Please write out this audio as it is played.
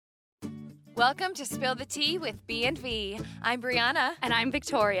Welcome to Spill the Tea with B&V. I'm Brianna. And I'm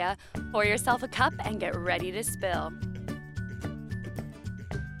Victoria. Pour yourself a cup and get ready to spill.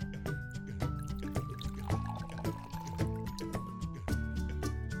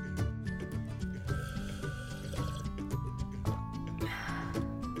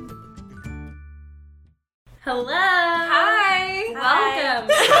 Hello. Hi. Welcome.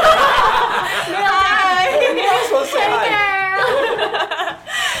 Hi. You're not supposed to say hi.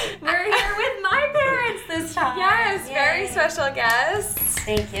 We're here with my parents this time. Yes, Yay. very special guests.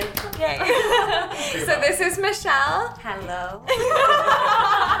 Thank you. Yay. So this is Michelle. Hello.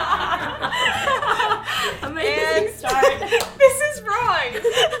 Amazing And start. this is Roy.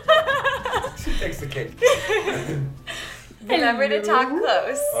 She takes the cake. Remember to talk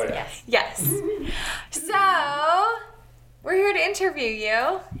close. Oh, yeah. Yes. Yes. So, we're here to interview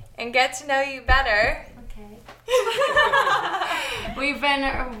you and get to know you better. Okay. We've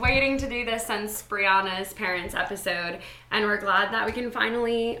been waiting to do this since Brianna's parents episode, and we're glad that we can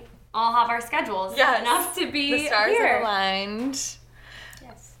finally all have our schedules Yes. enough to be The stars here. are aligned.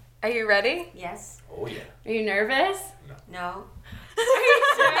 Yes. Are you ready? Yes. Oh, yeah. Are you nervous? No.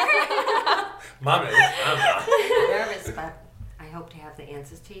 Mom is. I'm not. I'm nervous, but I hope to have the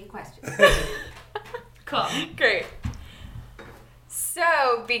answers to your questions. Cool. Great.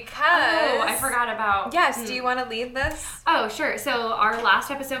 So, because... Oh, I forgot about... Yes, do you want to lead this? Oh, sure. So our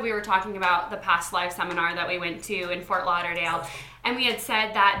last episode, we were talking about the past life seminar that we went to in Fort Lauderdale. And we had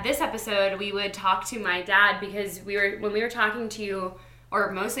said that this episode, we would talk to my dad because when we were talking to you,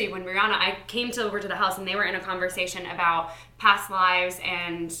 or mostly when Brianna, I came over to the house and they were in a conversation about past lives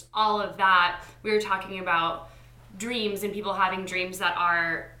and all of that. We were talking about dreams and people having dreams that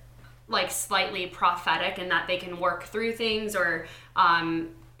are like slightly prophetic and that they can work through things or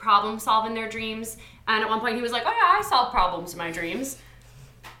problem solve in their dreams. And at one point he was like, oh yeah, I solve problems in my dreams.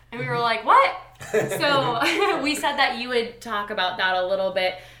 And we were like, what? So we said that you would talk about that a little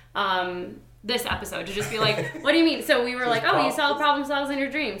bit this episode to just be like, what do you mean? So we were like, oh, you solve problem solves in your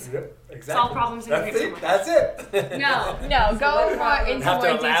dreams. Yep, exactly. Solve problems in your That's dreams. it. That's it. No. No, go more into Have to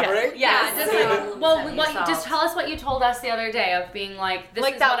more detail. elaborate? Yeah, Just just like, like, well, just tell us what you told us the other day of being like, this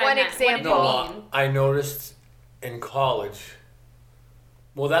Like is that what one I meant. example. What did you mean? I noticed in college.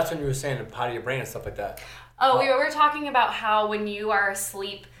 Well, that's when you were saying the part of your brain and stuff like that. Oh, we were talking about how when you are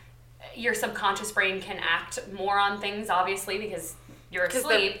asleep, your subconscious brain can act more on things, obviously, because you're because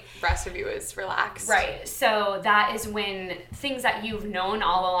asleep. the rest of you is relaxed. Right. So that is when things that you've known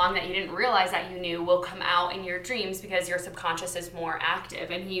all along that you didn't realize that you knew will come out in your dreams because your subconscious is more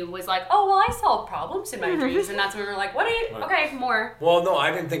active. And he was like, oh, well, I solve problems in my dreams. And that's when we were like, what are you? Right. Okay, more. Well, no, I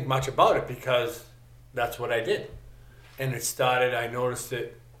didn't think much about it because that's what I did. And it started, I noticed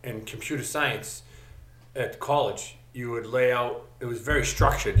it in computer science at college. You would lay out, it was very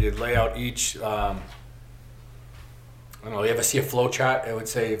structured. You'd lay out each, I don't know, you ever see a flow chart? It would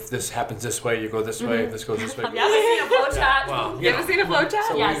say if this happens this way, you go this way, if this goes this way. Have you ever seen a flow chart? Well, You ever seen a flow chart?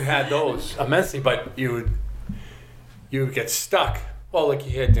 So Yes. we had those immensely, but you would get stuck. Well, like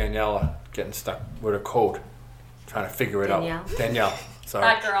you hear Daniela getting stuck with a code, trying to figure it out. Danielle. Sorry.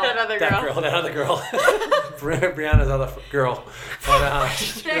 That girl. That other That girl. girl, that other girl. Brianna's other girl. But,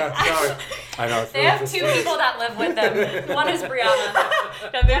 yeah, sorry. I know. It's They really have just- two people that live with them. One is Brianna.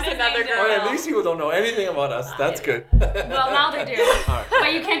 Now there's One is another named girl. Oh, at least people don't know anything about us. That's good. Well, now they do. All right.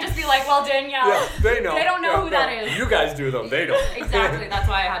 But you can't just be like, well, Danielle. Yeah, they know. They don't know Yeah, who that is. You guys do though. They don't. Exactly. That's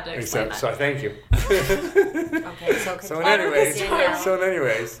why I had to explain that. So thank you. Okay, so So continue. in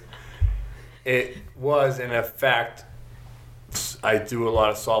anyways, it was in effect. I do a lot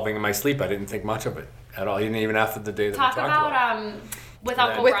of solving in my sleep. I didn't think much of it at all. Even after the day that Talk we talked about with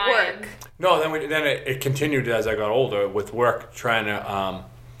Uncle With Brian. work. No, then it continued as I got older with work, trying to.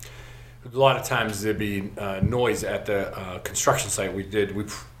 A lot of times there'd be noise at the construction site. We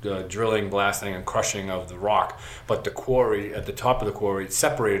drilling, blasting, and crushing of the rock, but the quarry at the top of the quarry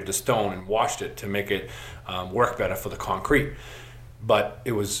separated the stone and washed it to make it work better for the concrete. But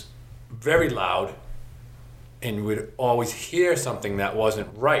it was very loud, and you would always hear something that wasn't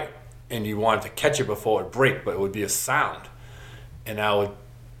right, and you wanted to catch it before it break, but it would be a sound, and I would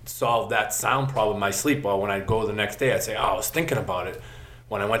solve that sound problem in my sleep. Or when I'd go the next day, I'd say, "Oh, I was thinking about it."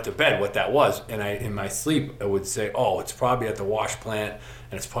 When I went to bed, what that was, and in my sleep, I would say, "Oh, it's probably at the wash plant,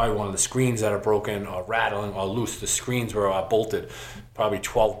 and it's probably one of the screens that are broken or rattling or loose." The screens were bolted, probably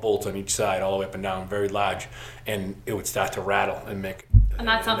 12 bolts on each side, all the way up and down, very large, and it would start to rattle and make. And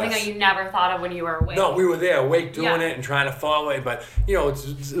that's something that you never thought of when you were awake. No, we were there awake doing Yeah. it and trying to follow it, but it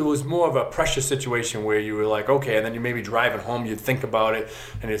was more of a pressure situation where you were like, okay, and then you maybe driving home, you'd think about it,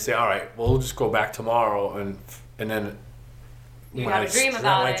 and you'd say, all right, well, we'll just go back tomorrow, and then You had a dream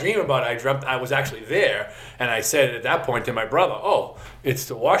about it. I dream about it. I dreamt I was actually there, and I said at that point to my brother, "Oh, it's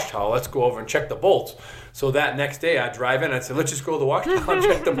the wash towel. Let's go over and check the bolts." So that next day, I drive in. I said, "Let's just go to the wash towel and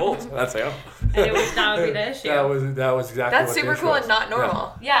check the bolts." And I'd say, "Oh." And that would be the issue. That was exactly. That's what the super issue cool was. and not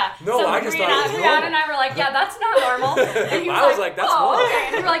normal. Yeah. No, so I just thought it was Brianna normal. and I were like, "Yeah, that's not normal." And he I was like, "That's normal." Okay.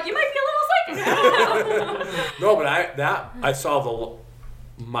 And we were like, "You might be a little psychic." I don't know. No, but I saw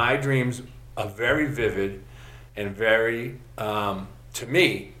my dreams are very vivid and very to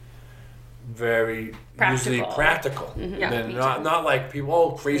me very usually practical. Yeah, And me not like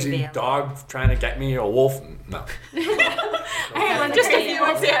people crazy Reveal. dog trying to get me or wolf. No. Just a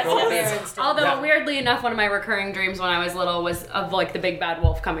few examples. Although weirdly enough, one of my recurring dreams when I was little was of like the big bad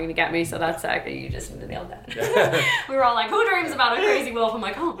wolf coming to get me. So that's you just nailed that. We were all like, "Who dreams about a crazy wolf?" I'm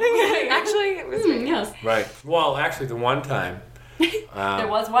like, "Oh, Actually, it was me. yes." Right. Well, actually, the one time There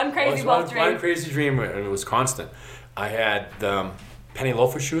was one crazy wolf dream. one crazy dream, and it was constant. I had penny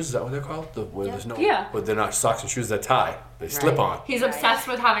loafer shoes. Is that what they're called? Where there's no, where they're not socks and shoes that tie. They slip on. He's obsessed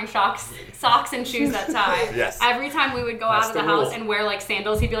with having socks and shoes that tie. Yes. Every time we would go out of the house and wear like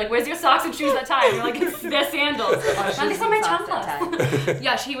sandals, he'd be like, "Where's your socks and shoes that tie?" And we're like, "It's the sandals." That's on my chanclas.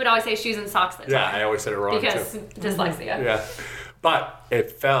 Yeah, he would always say shoes and socks that tie. Yeah, I always said it wrong Because too. dyslexia. Yeah, but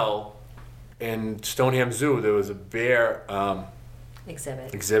it fell in Stoneham Zoo. There was a bear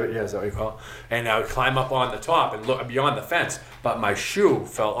Exhibit. yeah, is that what you call it? And I would climb up on the top and look beyond the fence, but my shoe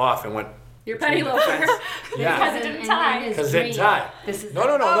fell off and went. Your penny loafer. Yeah, Because it didn't tie. because it didn't tie. This is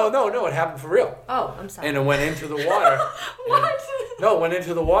No, it happened for real. Oh, I'm sorry. And it went into the water. What? No, it went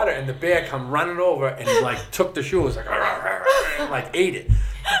into the water, and the bear come running over and like took the shoe. It was like, and, like ate it.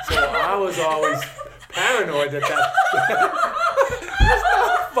 So I was always paranoid that. That's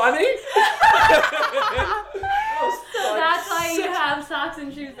not funny. That's why you have socks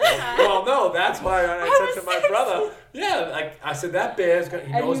and shoes that tie. Well, no, that's why I said to my brother, like I said, that bear's gonna.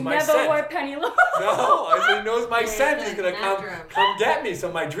 He knows And you my never scent. wore penny loafers. No, I said he knows my scent. He's gonna after him. come get me.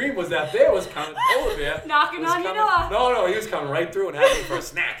 So my dream was that bear was coming, polar bear. Knocking was on your coming- door. No, he was coming right through and had me for a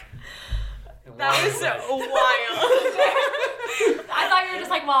snack. And That one was like- wild. I thought you were just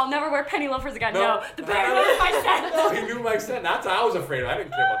like, "Well, I'll never wear penny loafers again." No, the bear No. knows my scent. No, he knew my scent. That's I was afraid of. I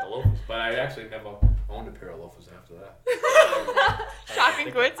didn't care about the loafers, but I actually never owned a pair of loafers after that.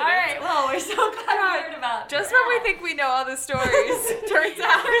 Shocking coincidence. All right, well, we're so glad we heard about Just when we think we know all the stories, turns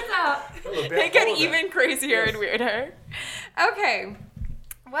out Well, the bear they get polar bear. even crazier and weirder. Okay,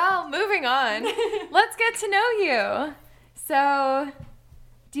 well, moving on. Let's get to know you. So,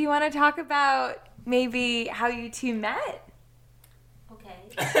 do you want to talk about maybe how you two met? Okay.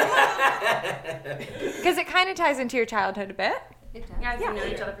 Because it kind of ties into your childhood a bit. It does. You guys have known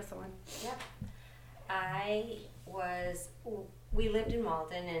each other for so long. We lived in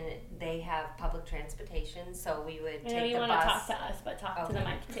Malden and they have public transportation, so we would I know take you the want bus. to talk to us, but talk to the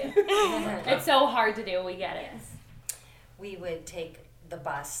Okay. mic too. It's so hard to do. We get it. We would take the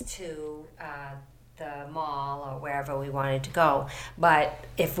bus to the mall or wherever we wanted to go. But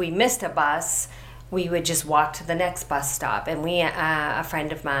if we missed a bus, we would just walk to the next bus stop. And a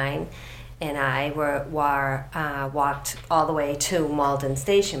friend of mine and I walked all the way to Malden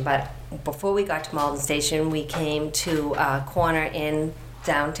Station. But before we got to Malden Station, we came to a corner in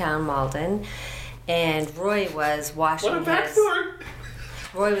downtown Malden, and Roy was washing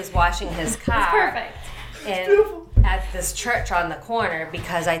his car. Perfect. And at this church on the corner,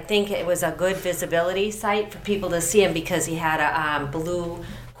 because I think it was a good visibility site for people to see him, because he had a blue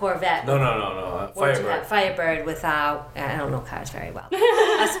Corvette. No. What did you have? Firebird without, I don't know cars very well.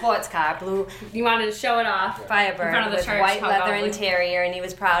 A sports car, blue You wanted to show it off. In front Firebird of the with church, white how leather lovely. interior, and he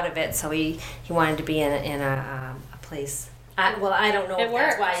was proud of it. So he wanted to be in a place. I don't know It if that's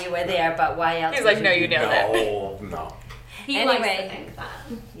worked. why you were there, but why else? He's would like, no, you nailed it. No. He likes Anyway. to think that.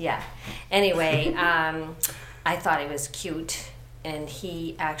 Yeah. Anyway, I thought he was cute, and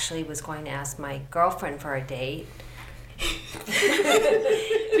he actually was going to ask my girlfriend for a date.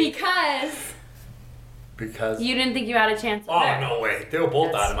 Because. You didn't think you had a chance with Oh her. no way! They were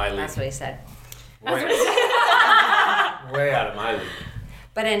both out of my league. That's what he said. Way out of my league.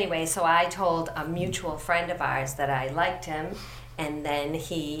 But anyway, so I told a mutual friend of ours that I liked him, and then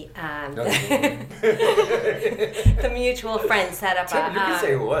he, the mutual friend set up You can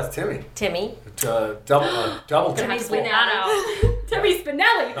say a who it was, Timmy. Timmy. Double Timmy Timmy. Spinelli. Timmy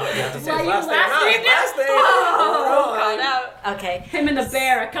Spinelli. No, you have to say Like his last last name. name? Last name. Oh, Called out. Okay. Him and the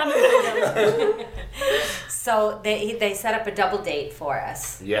bear are coming together. So they set up a double date for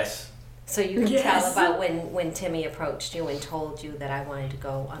us. Yes. So you can Yes. tell about when Timmy approached you and told you that I wanted to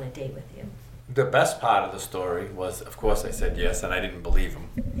go on a date with you. The best part of the story was, of course, I said yes, and I didn't believe him.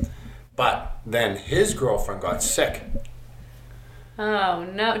 But then his girlfriend got sick. Oh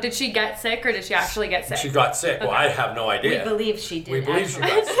no! Did she get sick or did she actually get sick? She got sick. Well, I have no We idea. believe she did. We believe she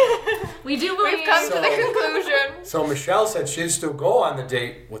actually. got sick. We do believe. We've come to the So- conclusion. So Michelle said she'd still go on the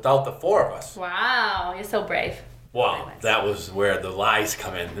date without the four of us. Wow, you're so brave. Wow, that was where the lies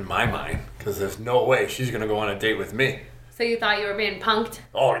come in my mind. Because there's no way she's going to go on a date with me. So you thought you were being punked?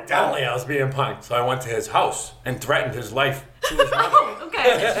 Oh, definitely I was being punked. So I went to his house and threatened his life to his mother.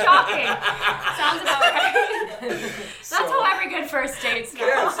 Okay, shocking. Sounds about right. That's how every good first date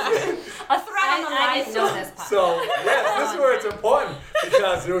starts. A threat on the I line. didn't know this part. So, yes, this is where it's important.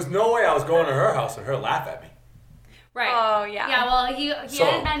 Because there was no way I was going to her house and her laugh at me. Right. Oh, yeah. Yeah. Well, he So-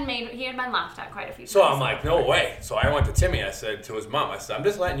 had been laughed at quite a few times. So I'm like, no way. So I went to Timmy. I said to his mom, I said, I'm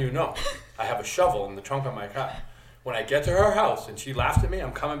just letting you know. I have a shovel in the trunk of my car. When I get to her house and she laughed at me,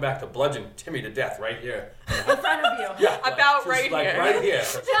 I'm coming back to bludgeon Timmy to death right here. in front of you. Yeah. About just right like here. right here.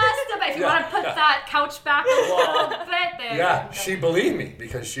 Just a bit. If you want to put that couch back a little bit there. Yeah, she believed me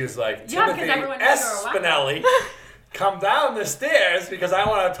because she was like, Yeah, 'cause Timothy everyone knows S. you're a Spinelli, come down the stairs because I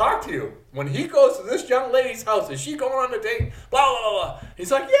want to talk to you. When he goes to this young lady's house, is she going on a date? Blah, blah, blah, blah.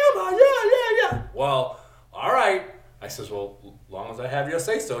 He's like, yeah, ma, yeah. Well, all right. I says, well, as long as I have your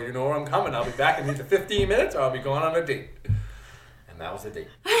say-so, you know where I'm coming. I'll be back in either 15 minutes or I'll be going on a date. And that was the date.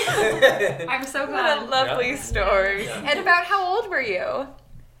 I'm so What a glad. lovely Yeah. story. Yeah. And about how old were you?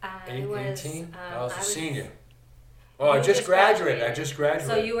 I was, 18? I I was a was- senior. Oh, I You just just graduated. graduated. I just graduated.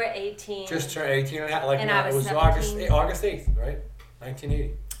 So you were 18. Just turned 18 and a half. Like, And no, I was it was 17. August 8th, right?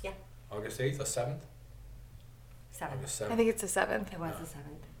 1980. Yeah. August 8th or 7th? 7. August I 7th. think it's the 7th. It was the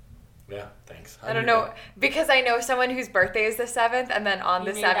 7th. Yeah, thanks. How I do don't you know because I know someone whose birthday is the 7th, and then on You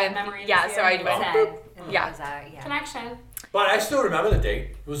the made that 7th, memory yeah. this So year. I went. Said, boop. and Yeah. it was our, yeah. Connection. But I still remember the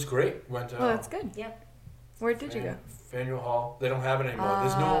date. It was great. Went to Well, that's good. Yep. Where did you go? Faneuil Hall. They don't have it anymore.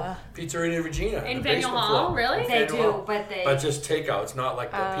 There's no Pizzeria Regina In the Faneuil basement Hall? floor. Really? In They Faneuil do, Hall. but they. But just takeout. It's not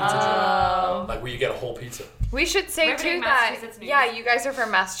like the pizza Oh. joint. Like where you get a whole pizza. We should say Riveting too that Massachusetts news. yeah, you guys are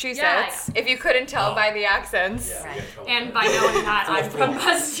from Massachusetts. If you couldn't tell Oh. by the accents. Yeah, Right. we get trouble. And by knowing that, I'm Fourth from floor.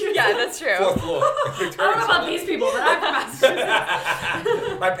 Massachusetts. Yeah, that's true. Fourth floor. I don't know about these people, but I'm from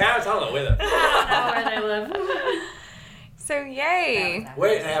Massachusetts. My parents, I don't know where they're from. I don't know where they live. So yay.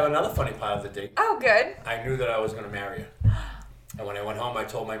 Wait, I have another funny part of the date. Oh, good. I knew that I was going to marry her. And when I went home, I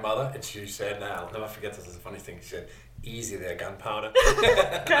told my mother, and she said, nah, I'll never forget this. Is a funny thing. She said, easy there, gunpowder. I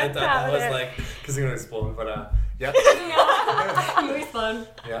thought that was Gunpowder. like, because I'm going to explode, but yeah. You respond.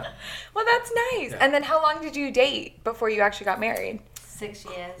 Yeah. Well, that's nice. Yeah. And then how long did you date before you actually got married? 6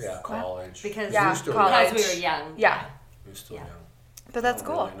 years. Yeah, college. Because, Yeah, we were still college. young. because we were young. Yeah. We were still Yeah. young. But that's I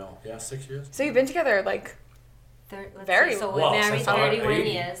cool. don't really know. Yeah, 6 years. So you've been together like Let's Very see, so we well, married since I was 31 80.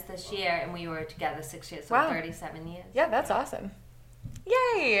 years this year, and we were together 6 years, so Wow. 37 years. yeah, that's awesome.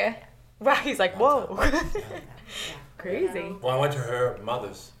 Yay. Wow, he's like, whoa. Crazy. Well, I went to her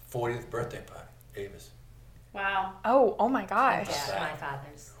mother's 40th birthday party, Ava's, Wow. Oh my gosh. Yeah, my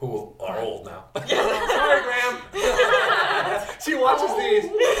father's. who are old now. Sorry, Graham. She watches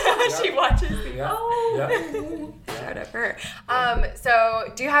these. She watches these. Yeah. Yeah. Shout out for her.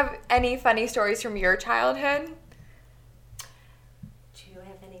 So do you have any funny stories from your childhood? Do you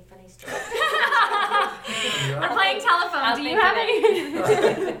have any funny stories? We're playing telephone. I'll Do you think have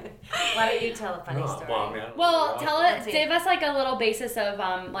of any? Why don't you tell a funny No, story? well, man, Well, tell it. Let's see. Give us like a little basis of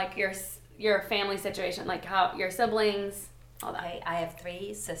like your family situation, like how your siblings, all that. I have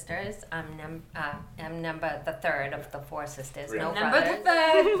 3 sisters. I'm number the third of the 4 sisters. Really? No Number the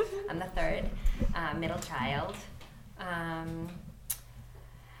brothers. third. I'm the third, middle child.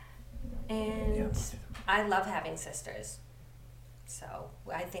 And I love having sisters. So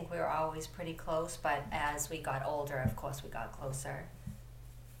I think we were always pretty close, but as we got older, of course, we got closer.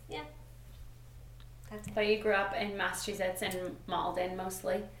 Yeah. That's it. So you grew up in Massachusetts and Malden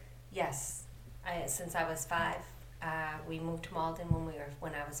mostly. Yes. Since I was 5, we moved to Malden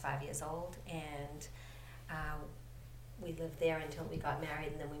when I was 5 years old, and we lived there until we got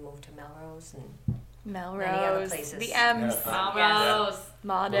married, and then we moved to Melrose and Melrose. Many other places. The M's. Yeah. Melrose. Little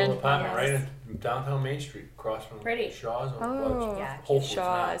Modern. apartment Yes. right in downtown Main Street, across from Pretty. Shaw's on Oh, Yeah. Whole Foods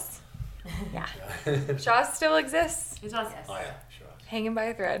Shaw's. Yeah. now. Shaw's still exists. It does. Yes. Oh yeah, Shaw's. Hanging by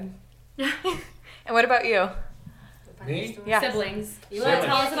a thread. And what about you? Me? Yeah. Siblings. You Siblings. want to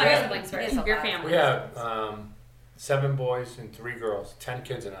tell us about your Yeah. siblings It is first. a Your lot. family. We have 7 boys and 3 girls, 10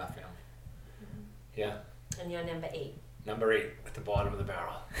 kids in our family. Yeah, And you're number 8. number 8 at the bottom of the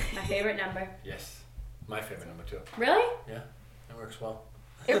barrel. My favorite number. Yes, my favorite number 2. Really? Yeah, that works well.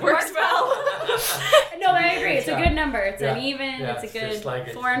 It works well. No, I agree. It's a Yeah. good number. It's Yeah. an even. Yeah, it's a it's good just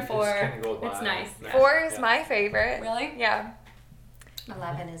like 4 and it 4. just kinda goes It's by. nice. 4 is Yeah. my favorite. Really? Yeah.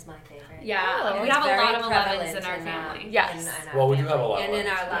 11 is my favorite. Yeah, Oh, we it's have a very lot of 11s prevalent in our family. Yes. in our Well, we do family. have a lot of And in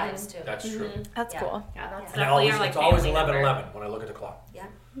 11s. our lives, too. That's true. That's Yeah. cool. Yeah, that's And definitely our like it's always family 11, number. 11 when I look at the clock. Yeah.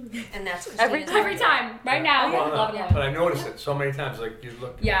 And that's Every Christina's Every time, right now, Well, no, 11. but I notice it so many times. Like you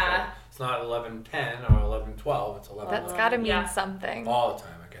look. Yeah. It's not 11:10 or 11:12. It's 11. That's got to mean Yeah. something. all the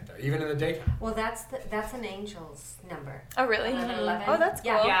time. I get that. Even in the daytime. Well, that's an angel's number. Oh, really? 11. Oh, that's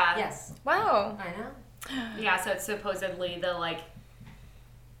cool. Yeah. Yeah. Yes. Wow. I know. Yeah, so it's supposedly the like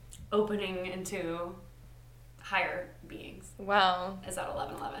opening into higher beings Wow. is at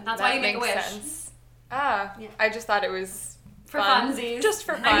 11:11. That's That why you make a wish. makes sense. Ah, Yeah. I just thought it was For fun. funsies. Just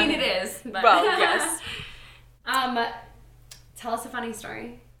for fun. I mean, it is. But Well, yes. Tell us a funny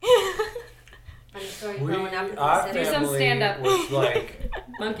story. Funny story growing up in Our the Do city. some family stand-up. was like,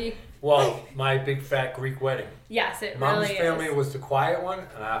 Monkey. well, my big fat Greek wedding. Yes, it Mom's really family is. was the quiet one,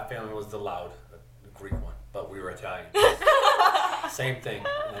 and our family was the loud, the Greek one. But we were Italian. Same thing.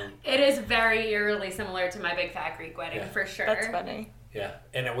 And, It is very eerily similar to my big fat Greek wedding, Yeah. for sure. That's funny. yeah,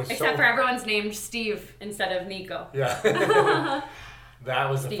 and it was Except so. for everyone's named Steve instead of Nico. Yeah.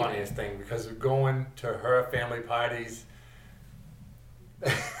 That was the Steven. funniest thing because going to her family parties.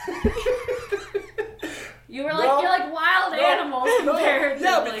 You were like, No. you're like wild animals compared to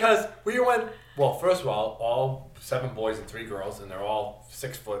Yeah, like, because we went. Well, first of all 7 boys and 3 girls, and they're all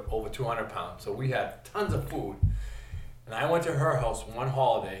 6 foot, over 200 pounds. So we had tons of food. And I went to her house one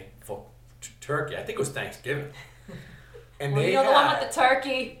holiday for turkey. I think it was Thanksgiving. And well, they you're the had, one with the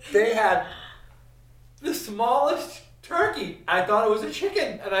turkey. they had the smallest turkey. I thought it was a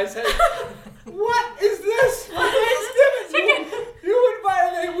chicken, and I said, "What is this for Thanksgiving? Chicken. You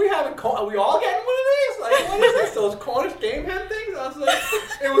invited me? We haven't. Are we all getting one of these? Like, what is this? Those Cornish game hen things?" I was like,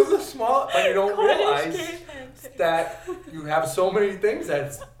 "It was a small." But you don't realize that you have so many things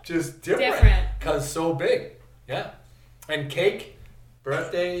that's just different because so big. Yeah, and cake,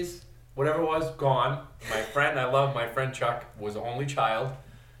 birthdays, whatever it was, gone. My friend, I love my friend Chuck, was the only child.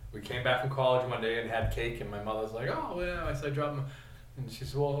 We came back from college one day and had cake, and my mother's like, "Oh, yeah." I said, "Drop 'em." And she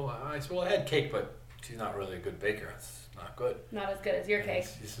said, "Well," I said, "Well, I had cake, but she's not really a good baker. It's not good." Not as good as your And cake.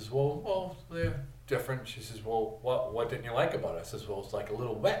 she says, "Well, they're different." She says, "Well, what didn't you like about it?" I says, "Well, it's like a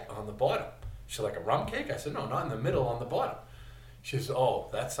little wet on the bottom." She's like, "A rum cake?" I said, "No, not in the middle, on the bottom." She says, "Oh,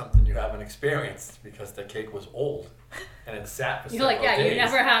 that's something you haven't experienced because the cake was old and it sat for You're like, several yeah, days." you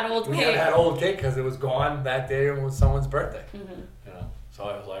never had old We cake. never had old cake because it was gone that day and it was someone's birthday. Mhm. You know, so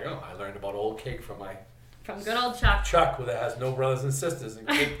I was like, "Oh, I learned about old cake from my From good old Chuck. Chuck, that has no brothers and sisters, and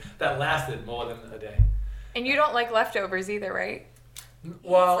cake that lasted more than a day." And you don't like leftovers either, right?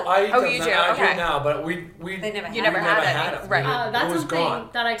 Well, I eat Oh, them you now, do? I Okay. do now, but we They never You had never it. had any, it. right. That's it was something gone.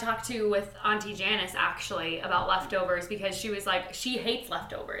 that I talked to with Auntie Janice actually about leftovers because she was like, she hates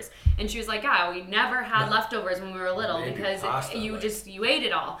leftovers. And she was like, yeah, we never had No. leftovers when we were little Maybe because pasta, you like- you ate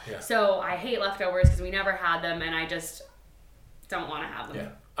it all. Yeah. So I hate leftovers because we never had them and I just don't want to have them. Yeah,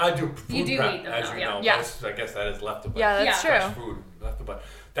 I do food You do prep, eat them, as though, you yeah. know. Yeah. But I guess that is leftover. Yeah, that's Yeah. Fresh true. food, leftover. But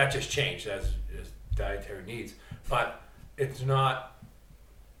that just changed as dietary needs. But it's not.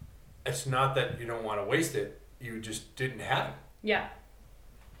 It's not that you don't want to waste it. You just didn't have it. Yeah.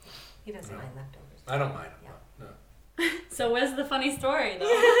 He doesn't No. mind leftovers. I don't mind. Yeah. No. So where's the funny story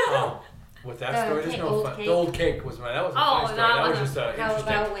though? With that The story, there's cake, no old fun. cake. The old cake was my. That was a Oh, funny story. that That was was just How interesting.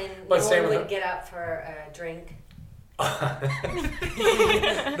 about when But no same one with would the- get up for a drink?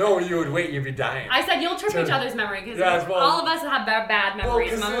 No, you would wait. You'd be dying. I said you'll trip So- each other's memory because Yeah, well- all of us have bad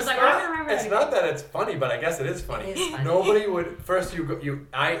memories. 'cause Mom was it's like, not- I don't remember It's anything. not that it's funny, but I guess it is funny. It is funny. Nobody would. First,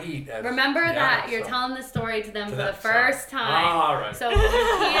 I eat. As Remember that Yana, you're so- telling the story to them to for them, the first sorry. time. All right. So you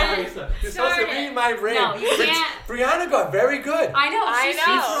can't You're supposed start to read it. my brain. No, you can't. Brianna got very good. I know, I she know.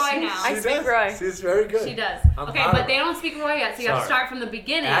 speaks Roy now. I She speak does. Roy. She's very good. She does. I'm Okay, proud but of they her. don't speak Roy yet, so you have to Sorry. start from the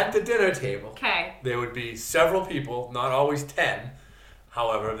beginning. At the dinner table, Okay. there would be several people, not always 10.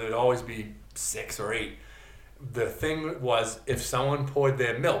 However, there'd always be 6 or 8. The thing was, if someone poured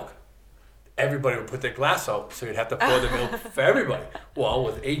their milk, everybody would put their glass out, so you'd have to pour the milk for everybody. Well,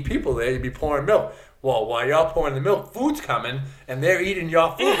 with 8 people there, you'd be pouring milk. Well, while y'all pouring the milk, food's coming, and they're eating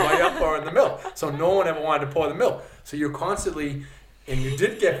your food while y'all pouring the milk. So no one ever wanted to pour the milk. So you're constantly, and you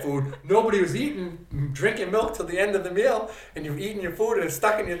did get food, nobody was eating, drinking milk till the end of the meal, and you've eaten your food and it's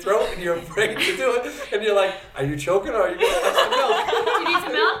stuck in your throat, and you're afraid to do it, and you're like, are you choking or are you going to have some milk? Do you need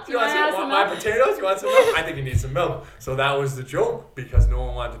some milk? Do you want to have some my milk? potatoes? You want some milk? I think you need some milk. So that was the joke because no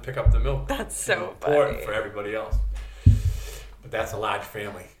one wanted to pick up the milk. That's so Pour it funny. for everybody else. But that's a large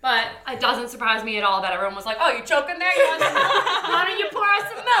family. But it doesn't surprise me at all that everyone was like, oh, you choking there? You want some milk? Why don't you pour us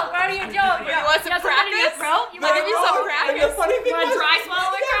some milk? Why don't you joke? You want some got something in your crackers? throat? You I'll want give you some And the funny thing You want a was, dry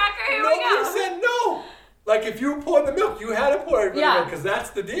swallow cracker? Here we nobody go. said no. Like if you poured the milk, you had to pour everybody Yeah. milk because that's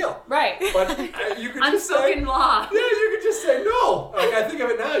the deal. Right. But you could just say, Unspoken law. yeah, you could just say no. Like, I think of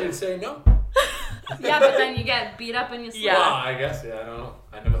it now, you'd say no. Yeah, but then you get beat up and you sleep. Yeah. Well, I guess, yeah, I don't know.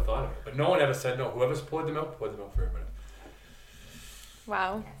 I never thought of it. But no one ever said no. Whoever's poured the milk for everybody.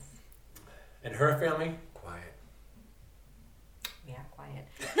 Wow. Yes. And her family, quiet. Yeah, quiet.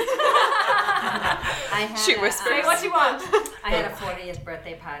 I had She whispered. Say what you want. I had a 40th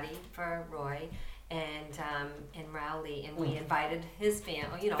birthday party for Roy and in Rowley, and we invited his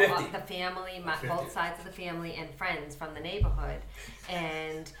family, 50. the family, 50. both sides of the family, and friends from the neighborhood.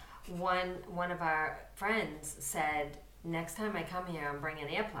 And one of our friends said, next time I come here, I'm bringing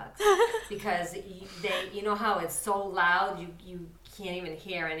earplugs because you know how it's so loud, you can't even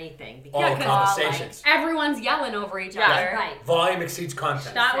hear anything. All Yeah, the 'cause conversations. Everyone's yelling over each Yeah. other. Right. Volume exceeds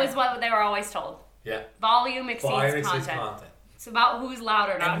content. That was what they were always told. Yeah. Volume exceeds Volume exceeds content. content. It's about who's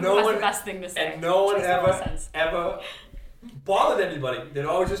louder, not And who no has one- the best thing to say. And no one Makes total sense. ever bothered anybody. They'd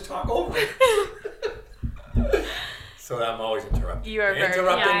always just talk over it. So I'm always interrupting. You are very-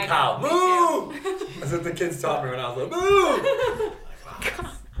 interrupting Yeah, I Kyle. know. Me Move! That's what the kids taught me when I was like, move!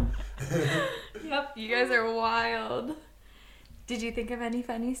 Yep. You guys are wild. Did you think of any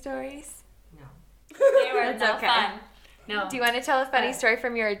funny stories? No. They were That's no okay. fun. No. Do you want to tell a funny story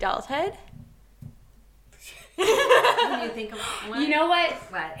from your adulthood? Can you think of one? You know what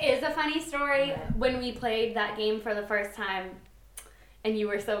What? is a funny story? What? When we played that game for the first time and you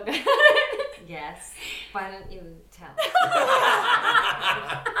were so good. Yes. Why don't you tell?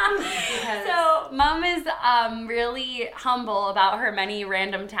 So Mom is really humble about her many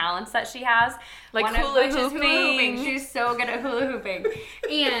random talents that she has. Like One of hula which is hooping. She's so good at hula hooping.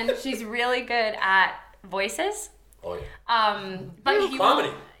 And she's really good at voices. Oh, yeah. But you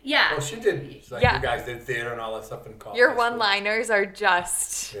Comedy. Yeah. Well, she did. It's like Yeah. you guys did theater and all that stuff in college. Your one-liners are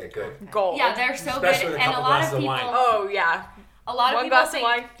just Yeah, good. gold. Yeah, they're so Especially good, with a and a couple lot glasses of of people. wine. Oh yeah. A lot of One people glass think. of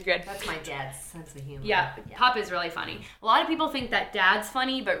wine, you're good. That's my dad's sense of humor. Yeah, but Pop is really funny. A lot of people think that Dad's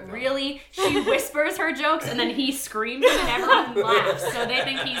funny, but really, she whispers her jokes and then he screams them and everyone laughs. So they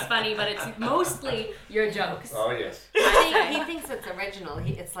think he's funny, but it's mostly your jokes. Oh, yes. He thinks it's original.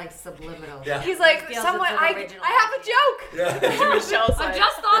 It's like subliminal. Yeah. He's like, Feels someone, it's an I original have a joke. Yeah. Michelle's I like,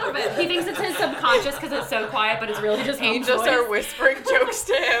 just thought of it. He thinks it's his subconscious because it's so quiet, but it's really just Mom's angels voice. are whispering jokes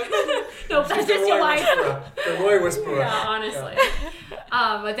to him. No, that's She's the just your Roy life. Whisperer. The Roy Whisperer. Yeah, honestly.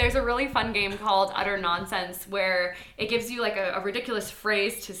 But there's a really fun game called Utter Nonsense where it gives you like a ridiculous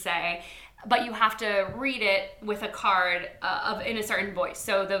phrase to say, but you have to read it with a card in a certain voice.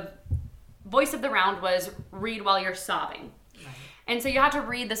 So the voice of the round was read while you're sobbing. Right. And so you have to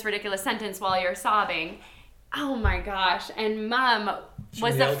read this ridiculous sentence while you're sobbing. Oh my gosh. And Mom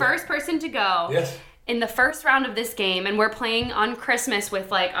was the first person to go. Yes. In the first round of this game, and we're playing on Christmas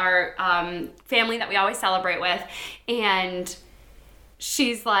with like our family that we always celebrate with, and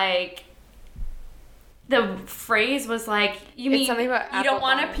she's like, the phrase was like, you It's mean something about you don't apple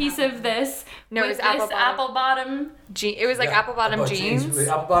want a bottom. piece of this No, it with was apple this bottom. apple bottom? It was like Yeah. apple bottom About jeans. The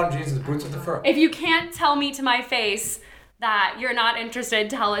apple bottom jeans and the boots with the fur. If you can't tell me to my face that you're not interested,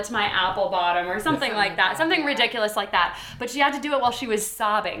 tell it to my apple bottom or something like that. Something ridiculous like that. But she had to do it while she was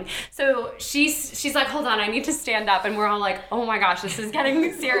sobbing. So she's like, hold on, I need to stand up. And we're all like, oh my gosh, this is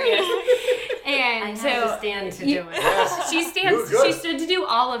getting serious. And I so had to stand to do it. Yes. You were good. she stood to do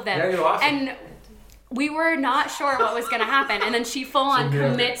all of them. Yeah, you're awesome. And we were not sure what was going to happen. And then she full on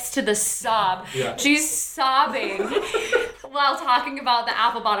commits to the sob. Yeah. She's sobbing while talking about the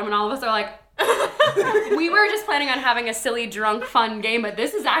apple bottom. And all of us are like, we were just planning on having a silly, drunk, fun game, but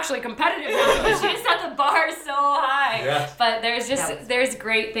this is actually competitive now because she set the bar so high. Yes. But there's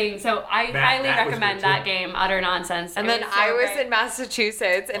great things. So I highly Matt was recommend good, too. that game, Utter Nonsense. And It then so I was great. in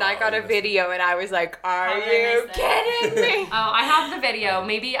Massachusetts and I got a yes. video and I was like, are Oh, I you missed it. kidding me? Oh, I have the video.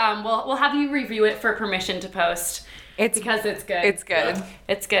 Maybe we'll have you review it for permission to post. It's Because it's good. It's good. Yeah.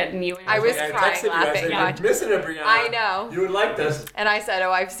 It's good. And you I was Like, crying texted you, I laughing. said, watching. you're missing it, Brianna. I know. You would like this. And I said,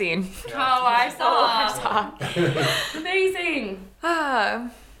 oh, I've seen. Oh, I saw. Saw. Amazing. Well,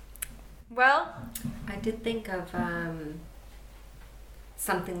 I did think of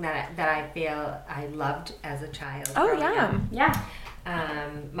something that I feel I loved as a child. oh growing up. yeah. Yeah.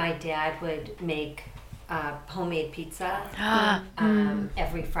 My dad would make homemade pizza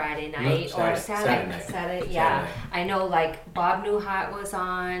every Friday night or Saturday night. Saturday. Yeah, Saturday. I know. Like Bob Newhart was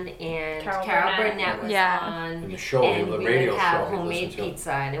on and Carol Carol Burnett. Burnett was Yeah. on. And the show, and the we radio would have show we homemade listened to.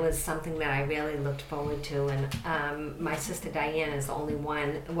 pizza, and it was something that I really looked forward to. And my sister Diane is the only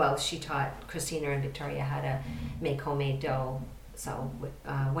one. Well, she taught Christina and Victoria how to make homemade dough. So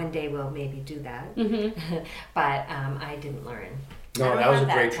one day we'll maybe do that. Mm-hmm. But I didn't learn. No, I don't that was have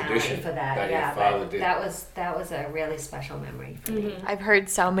a great talent tradition for that. that your Yeah, father but did. that was a really special memory for me. I've heard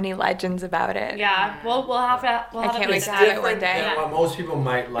so many legends about it. Yeah, we'll have to. We'll I have can't a wait piece to of have that. it one day. Than what most people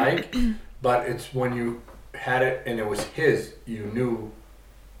might like, but it's when you had it and it was his, you knew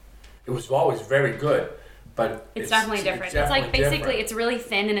it was always very good. But It's definitely different. It's like basically, it's really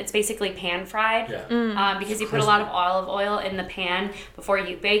thin and it's basically pan fried. Yeah. Because you put a lot of olive oil in the pan before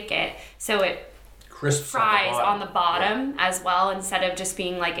you bake it, so it crisp fries on the bottom as well, instead of just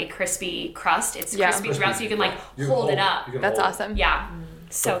being like a crispy crust. It's Yeah. crispy throughout, so you can like You can hold it up. you can That's hold it. awesome. Yeah,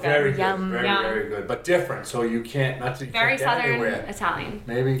 so But good. Very good. Yum. Very, Yum. very good. But different, so you can't, not that you Very can't get southern anywhere. Italian.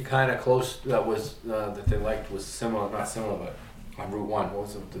 Maybe kind of close, that was, that they liked was similar, not similar, but on Route 1, what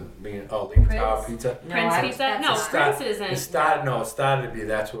was it, Lean Tower Pizza? Prince Pizza? No, Prince isn't. It started to be,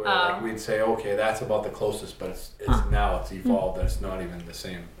 that's where like, we'd say, okay, that's about the closest, but it's now it's evolved, that it's not even the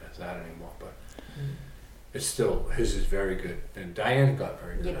same as that anymore. But it's still, his is very good. And Diane got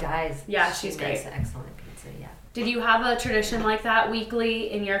very good. You guys. Yeah, she she's makes great. excellent pizza. Yeah. Did you have a tradition like that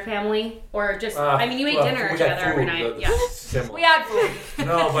weekly in your family, or just? You ate dinner together every night. Yeah, Similar. we had food.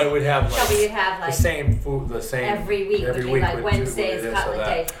 No, but we'd have like So we'd have the like same food, the same every week. Every would be week like we'd do Wednesday's this or cutlet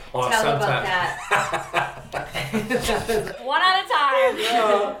that. day. Or Tell about sometimes- that. One at a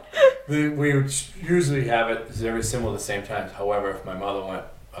time. We would usually have it very similar at the same times. However, if my mother went,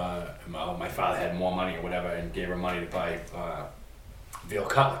 my father had more money or whatever and gave her money to buy veal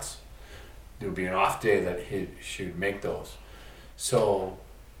cutlets, there would be an off day that she would make those. So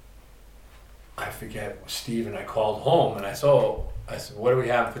I forget, Steve and I called home and I said, what do we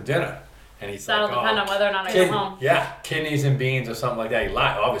have for dinner? And he's That'll like, depend on whether or not I get home. Yeah, kidneys and beans or something like that. He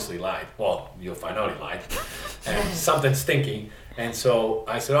lied, obviously lied. Well, you'll find out he lied. And something stinky. And so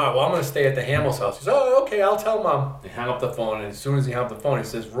I said, all right, well, I'm going to stay at the Hamill's house. He said, oh, okay, I'll tell Mom. He hung up the phone, and as soon as he hung up the phone, he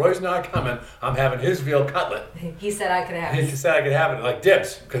says, Roy's not coming. I'm having his veal cutlet. He said I could have And he it. said I could have it like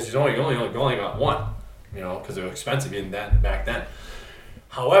dibs, because you only got one, because they were expensive even back then.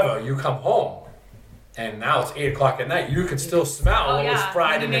 However, you come home, and now it's 8 o'clock at night. You can still smell what was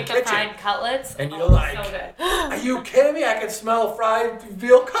fried when in you the make kitchen. fried cutlets. And you're it's like, so good. are you kidding me? I can smell fried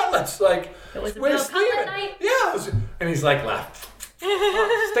veal cutlets. Like, It was a where's veal cutlet Steven? night? Yeah. And he's like, laugh.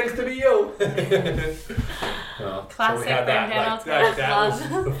 Stinks to be you. Classic so we had that. brandano That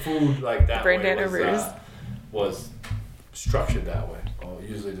was the food like that. Brandano way ruse. was structured that way.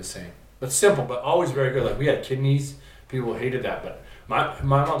 Usually the same. But simple, but always very good. Like we had kidneys. People hated that, but my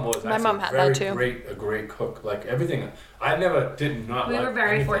mom was My actually mom had very that too. a great cook. Like everything. I never did not We like were very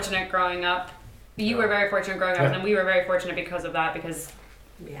anything. fortunate growing up. You Yeah. were very fortunate growing up, Yeah. and we were very fortunate because of that, because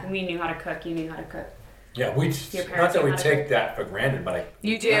Yeah. we knew how to cook. You knew how to cook. Yeah, Your not parents that we knew how to take that for granted, but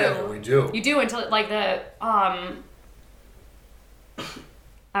You do. yeah, we do. You do until like the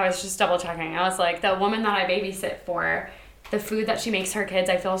I was just double checking. I was like, the woman that I babysit for, the food that she makes her kids,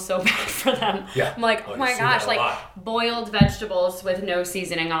 I feel so bad for them. Yeah. I'm like, Oh, oh you my see gosh, that a like lot. boiled vegetables with no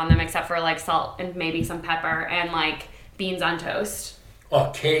seasoning on them except for like salt and maybe some pepper and like beans on toast.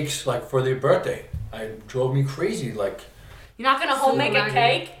 Oh, cakes like for their birthday. It drove me crazy. Like, You're not gonna home make a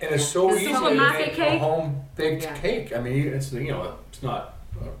cake? and it's so This easy is to a make market a cake? home baked Yeah. cake. I mean, it's it's not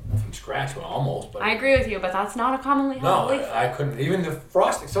from scratch, but almost. But I agree with you, but that's not a commonly held no, belief. I couldn't. Even the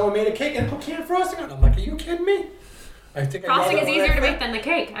frosting. Someone made a cake and put canned frosting on it. I'm like, are you kidding me? I think Frosting I is easier to make than the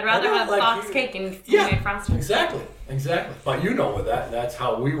cake. I'd rather know, have like, box you- cake and Yeah, homemade frosting. exactly. But you know with that's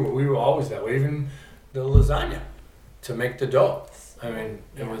how we were. We were always that way. Even the lasagna to make the dough. I mean,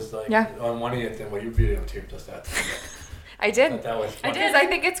 it was like Yeah. on one of your things. Well, you videotaped us that. I did. That was funny. Because I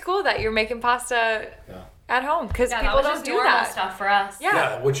think it's cool that you're making pasta Yeah. at home because Yeah, people that was don't just do normal that. stuff for us. Yeah.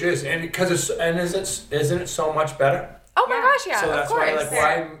 Yeah, which is isn't it so much better? Oh my Yeah. gosh, yeah, So of that's course. why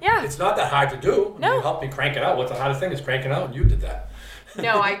why Yeah. it's not that hard to do. I mean, No. you helped me crank it out. What's the hardest thing is cranking it out, and you did that.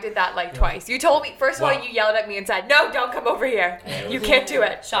 No, I did that like twice. You told me, first of Wow. all, you yelled at me and said, no, don't come over here. Yeah, it You was- can't do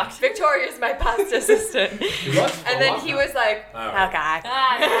it. Shocked. Victoria's my pasta assistant. He was for a And then long he time. was like, All right. oh God.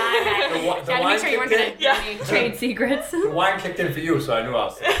 Ah, The wi- the Gotta make wine sure you weren't kicked gonna in. give me trade secrets. The wine kicked in for you, so I knew I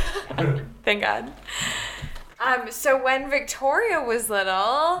was. Thank God. So when Victoria was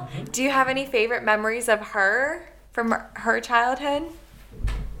little, do you have any favorite memories of her from her childhood?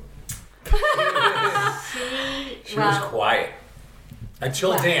 She was quiet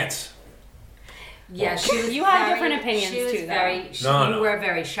until dance. Yeah, she was You had very- different opinions, she was too, though. Very, No, you no. were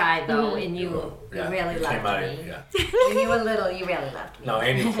very shy though, and you Yeah, really it came loved out, me. yeah. When you were little, you really loved me. No,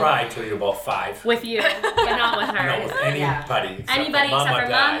 and you cried till you were about 5. With you, but not with her. No, with anybody. Except Anybody for Mama except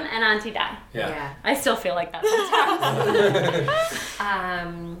for died. Mom and Auntie Di. Yeah. I still feel like that sometimes.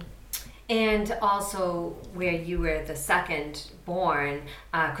 Um, And also, where you were the second born,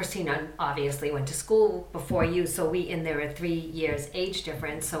 Christina obviously went to school before you, and there were 3 years age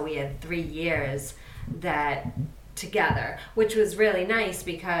difference, so we had 3 years that together, which was really nice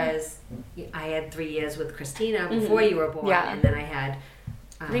because I had 3 years with Christina before you were born, and then I had.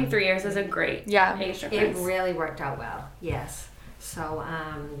 I think 3 years is a great age difference. It really worked out well. Yes. So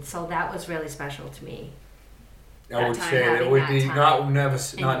that was really special to me. I would say that would be not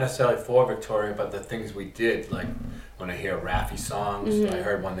necessarily for Victoria, but the things we did, like when I hear Raffi songs. I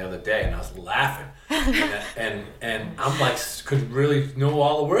heard one the other day and I was laughing, and I'm like, could really know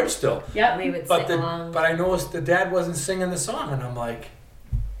all the words still. Yeah, we would sing along. But I noticed the dad wasn't singing the song, and I'm like.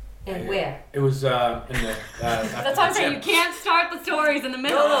 And where? It was in the. That's what I'm saying. You can't start the stories in the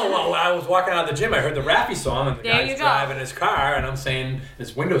middle. No. Well, I was walking out of the gym. I heard the Raffi song, and the guy's driving his car, and I'm saying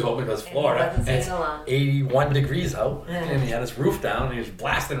his window's open because it's Florida, and it's 81 degrees out, and he had his roof down, and he was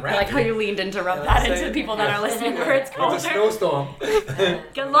blasting Raffi. I like how you leaned in to rub that into people that are listening where it's colder. It's a snowstorm.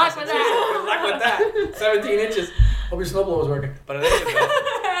 Good luck with that. Good luck with that. 17 inches. Hope your snowblower's working. But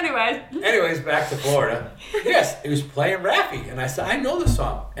anyways, back to Florida. Yes, he was playing Raffi, and I said, I know the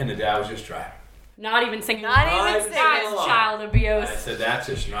song, and the dad was just driving. Not even singing. Not even singing. That's child abuse. I said, that's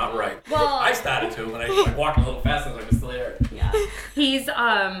just not right. Well, I started to, when I walked a little fast, I was like, still here. Yeah. He's,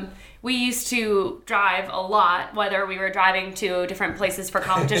 we used to drive a lot, whether we were driving to different places for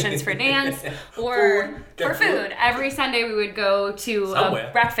competitions for dance or for food. Every Sunday we would go to a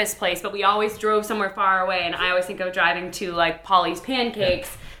breakfast place, but we always drove somewhere far away, and I always think of driving to like Polly's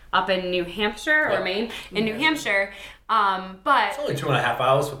Pancakes up in New Hampshire or Maine, in New Hampshire. But it's only 2.5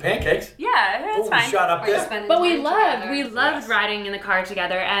 hours for pancakes. Yeah, it's fine. Shot up there. But we loved riding in the car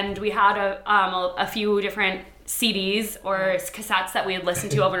together, and we had a few different CDs or cassettes that we had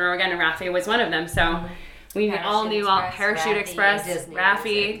listened to over and over again, and Raffi was one of them. So we all knew Parachute Express,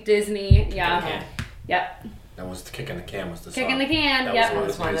 Raffi, Disney, Yep. That was the Kick in the Can was the song. Kick in the Can, That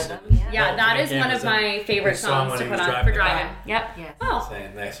was one of them. Yeah, that is one of my favorite songs to put on for driving. Yep. Yes. Oh.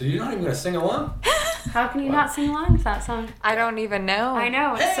 Saying that. So you're not even going to sing along? How can you not sing along with that song? I don't even know. I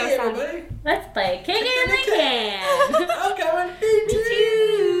know, it's so fun. Everybody. Let's play Kick in the Can. I'll come and beat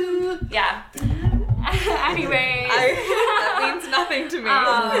you. Yeah. Anyway. That means nothing to me.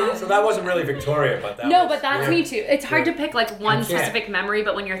 So that wasn't really Victoria, but that No, was, but that's me too. It's hard to pick like one You can't. specific memory,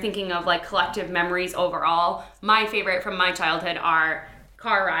 but when you're thinking of like collective memories overall, my favorite from my childhood are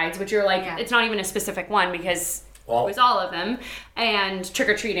car rides, which are like, it's not even a specific one because it was all of them. And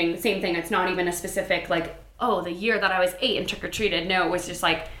trick-or-treating, same thing. It's not even a specific like, oh, the year that I was 8 and trick-or-treated. No, it was just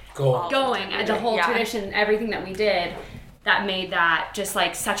like going and the whole tradition, everything that we did that made that just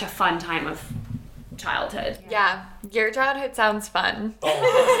like such a fun time of childhood. Yeah, your childhood sounds fun.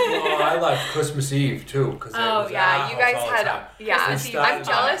 I liked Christmas Eve too. Cause you guys had. I'm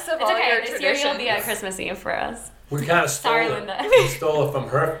jealous of all your traditions. This year you'll be at Christmas Eve for us. We kind of stole it. Linda. We stole it from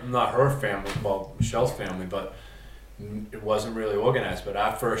her, not her family, well, Michelle's family, but it wasn't really organized. But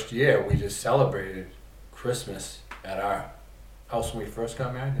our first year, we just celebrated Christmas at our house when we first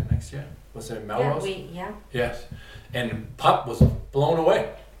got married. The next year, was it in Melrose? Yes, and Pup was blown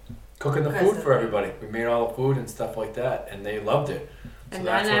away. Cooking the food for everybody. We made all the food and stuff like that, and they loved it. So and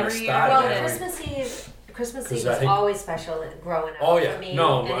that's when it started. Well, Christmas Eve was always special growing up. Oh yeah, for me,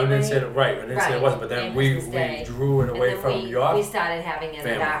 no, anyway. I didn't say it right. I didn't say it wasn't, but then we drew it away from your we started having it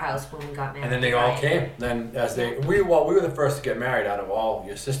family. at our house when we got married. And then they all came. Then we were the first to get married out of all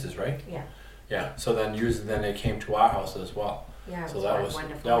your sisters, right? Yeah. Yeah. So then they came to our house as well. Yeah. So that was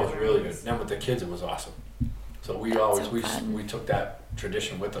really good. Then with the kids, it was awesome. So we always we took that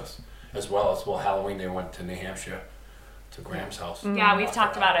tradition with us. As well as Halloween, they went to New Hampshire, to Graham's house. Yeah, we've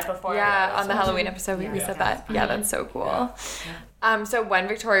talked about it before. Yeah, on the Halloween episode we said that. Yeah, that's so cool. Yeah. So when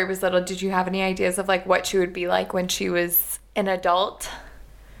Victoria was little, did you have any ideas of like what she would be like when she was an adult?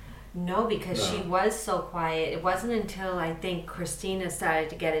 No, because she was so quiet. It wasn't until I think Christina started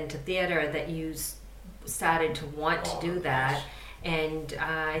to get into theater that you started to want to do that. And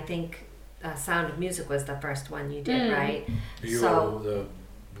I think Sound of Music was the first one you did, right? You were the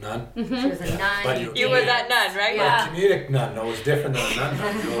nun? Mm-hmm. She was a nun. You were that nun, right? Yeah. A comedic nun. No, it was different than a nun.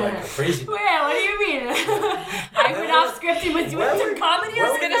 You were like a crazy nun. Wait, what do you mean? I went off script and was doing some comedy. I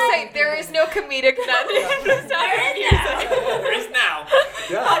was going to say, there is no comedic nun in the There is now.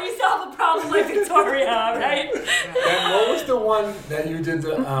 Yeah. How do you solve a problem like Victoria, right? And what was the one that you did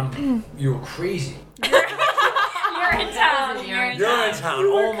you were crazy? You're in town. You're in town.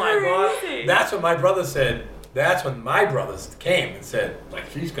 Oh my God. That's what my brother said. That's when my brothers came and said, like,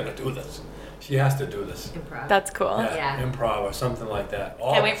 she's going to do this. She has to do this. Improv. That's cool. Yeah, improv or something like that.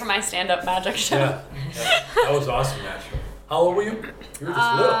 Can't wait for my stand-up magic show. Yeah. That was awesome, actually. How old were you? You were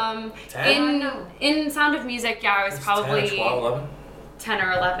just little. 10? In Sound of Music, yeah, I was probably 10, 12, 11? 10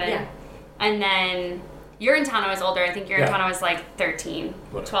 or 11. Yeah. And then you're in town, I was older. I think you're in Yeah. town, I was like 13,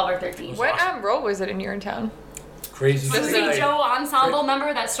 What? 12 or 13. What awesome. role was it in Your in Town? Crazy. Was thing. the Joe ensemble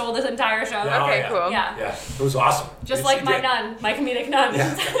member that stole this entire show? Yeah. Oh, Okay, yeah. cool. Yeah. Yeah, it was awesome. Just She like my did. nun, my comedic nun.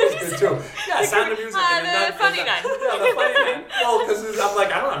 Yeah, that was good too. Yeah, Sound of Music. and the nun- funny and nun. Yeah, the funny nun. Well, because I'm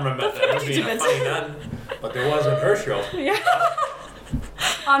like, I don't remember that being a funny nun, but there was in her show. Yeah.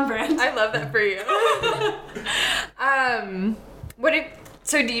 On brand. I love that for you.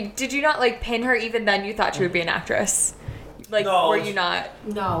 Did you not like pin her even then? You thought she would be an actress? Like, No. were you not?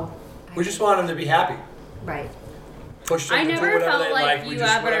 No. We just wanted them to be happy. Right. Push them I to do never whatever felt they like liked. We you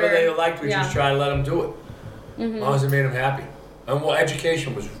just, whatever ever- they liked, we yeah. just try to let them do it. As long as it made them happy. And well,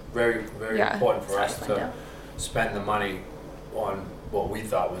 education was very, very Yeah. important for us Sorry, to spend the money on what we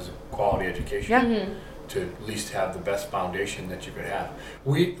thought was a quality education. Yeah. To at least have the best foundation that you could have.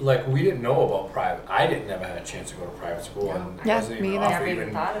 We didn't know about private. I didn't never had a chance to go to private school, No. and Yeah, wasn't me even either. offered Never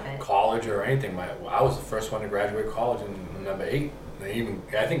even thought of it. college or anything. I was the first one to graduate college in number 8.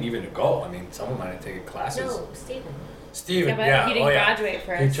 I think even to go. I mean, someone might have taken classes. No, Stephen. Steven, Yeah, but yeah, he didn't oh, yeah. graduate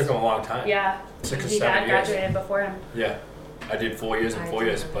first. He took him a long time. Yeah. 6 or His 7 dad years. graduated before him. Yeah, I did 4 years and I 4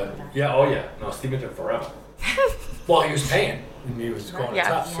 years, didn't but remember that. yeah, oh yeah, no, Steven took forever. Well, he was paying, and he was going Yeah.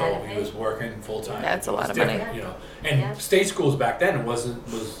 tough, He so had to he pay. was working full time. Yeah, it's a It lot was of money. different, you know. And Yeah. state schools back then was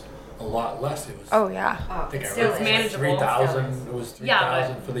a lot less. It was. Oh yeah. Oh, I think it I still read is. it was manageable. 3,000. It was Yeah,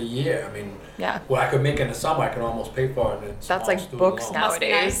 3,000 for the year. I mean, Yeah. what I could make in the summer, I could almost pay for it. In That's small like student books loans. Must be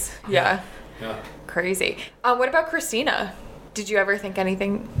nowadays. Yeah. Yeah. Crazy. What about Christina? Did you ever think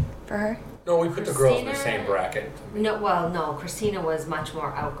anything for her? No, we put the girls in the Christina- same bracket. No, well, no. Christina was much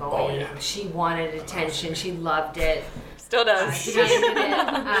more outgoing. Oh, yeah. She wanted attention. She loved it. Still She needed it.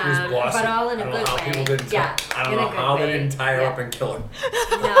 She was bossy. But all in I a don't good know how way. people didn't Yeah. I don't in a know good how they way. didn't tie her Yeah. up and kill her.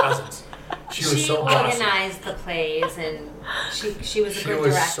 Her No. cousins. She was She so bossy. organized the plays, and she was a She good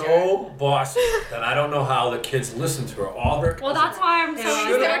was director. so bossy that I don't know how the kids listened to her. All her Well, cousins that's why I'm so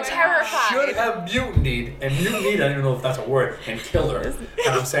They They were excited. terrified. should have mutinied, and mutinied, I don't even know if that's a word, and killed her. And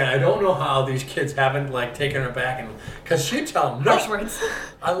I'm saying, I don't know how these kids haven't like taken her back, and because she'd tell them no. Harsh words.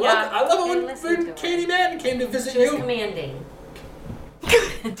 I love Yeah. I love They it listened when to her. Katie Madden came to visit She was you. commanding.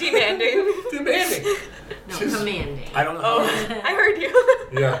 Demanding. Demanding. No, She's- commanding. I don't know. Oh, I heard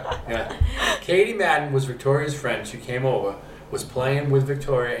you. Yeah. Katie Madden was Victoria's friend. She came over, was playing with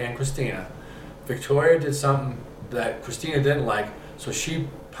Victoria and Christina. Victoria did something that Christina didn't like, so she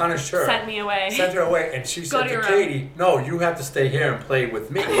punished her. Sent me away. Sent her away, and she Go said to to your Katie, "No, you have to stay here and play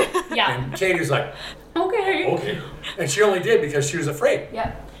with me." Yeah. And Katie was like, Okay. "Okay," and she only did because she was afraid.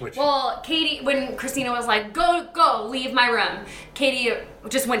 Yep. Which- Well, Katie, when Christina was like, go, leave my room, Katie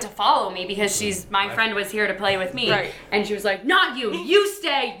just went to follow me because my friend was here to play with me. Right. And she was like, not you, you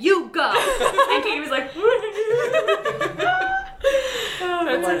stay, you go. And Katie was like, I'm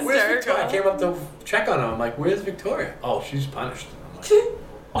That's like, "Where's Victoria?" I hysterical. came up to check on her. I'm like, "Where's Victoria?" "Oh, she's punished." I'm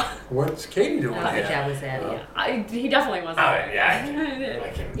like, "What's Katie doing I don't think here?" that was it. he definitely wasn't. Oh, yeah. I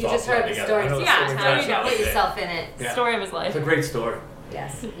can You talk just heard about the together. story. I know the Yeah, story how times. you know. Put yourself in it. Yeah. Story of his life. It's a great story.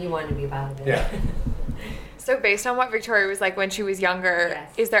 Yes, you wanted to be part of it. Yeah. So based on what Victoria was like when she was younger,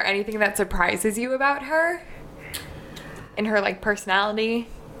 Yes. is there anything that surprises you about her? In her like personality?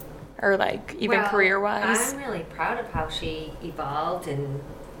 Or like even Well, career wise? I'm really proud of how she evolved and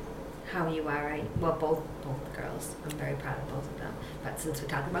how you are right. Well, both the girls. I'm very proud of both of them. But since we're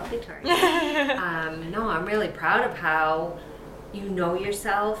talking about Victoria, no, I'm really proud of how you know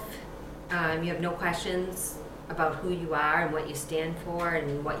yourself. You have no questions about who you are and what you stand for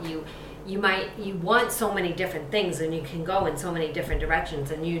and what you want so many different things and you can go in so many different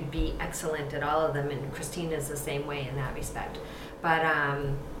directions and you'd be excellent at all of them, and Christina's the same way in that respect. But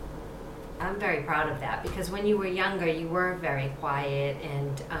I'm very proud of that because when you were younger you were very quiet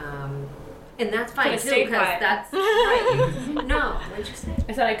and that's fine Could've too stayed because quiet. that's right. No, what'd you say?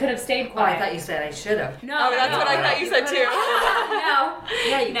 I said I could have stayed Oh, quiet. I thought you said I should have. No, Oh, that's no, what I no. thought you said too. No.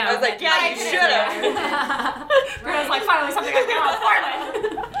 Yeah, you No. I was like, yeah, you should have. Brianna's like, finally something I can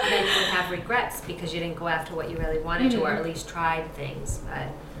afford with. And then you would have regrets because you didn't go after what you really wanted to, or at least tried things. But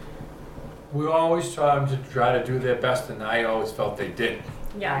We always try them to try to do their best, and I always felt they did.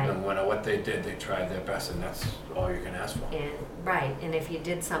 Yeah. No matter what they did, they tried their best, and that's all you can ask for. and if you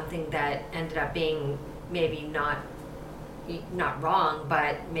did something that ended up being maybe not wrong,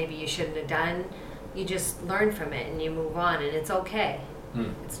 but maybe you shouldn't have done, you just learn from it and you move on, and it's okay.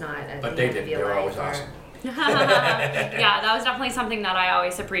 It's not at But the they end of did. your They were life. always awesome. Yeah, that was definitely something that I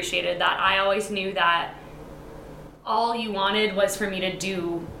always appreciated. That I always knew that all you wanted was for me to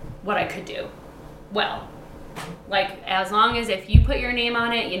do what I could do well. Like, as long as if you put your name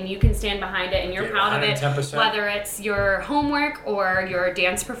on it and you can stand behind it and you're Yeah, proud of it, 110%. whether it's your homework or your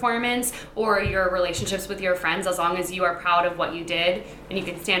dance performance or your relationships with your friends, as long as you are proud of what you did and you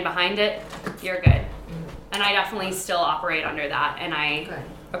can stand behind it, you're good. And I definitely still operate under that, and I Good.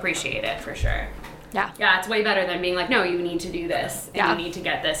 appreciate it for sure. Yeah. Yeah, it's way better than being like, no, you need to do this, and Yeah. you need to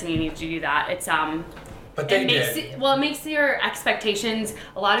get this, and you need to do that. It's But they it makes did. it makes your expectations.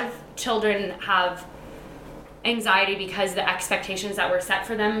 A lot of children have anxiety because the expectations that were set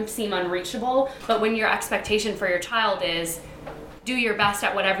for them seem unreachable. But when your expectation for your child is do your best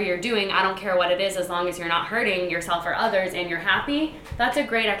at whatever you're doing, I don't care what it is, as long as you're not hurting yourself or others and you're happy, that's a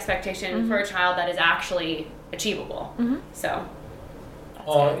great expectation for a child that is actually achievable. So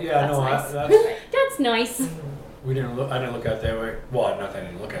Oh yeah, that's no, nice. that's that's nice. we didn't look. I didn't look at it that way. Well, not that I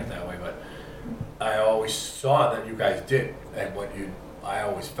didn't look at it that way, but I always saw that you guys did, and what you. I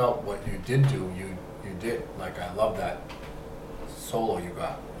always felt what you did do. You did. Like I love that solo you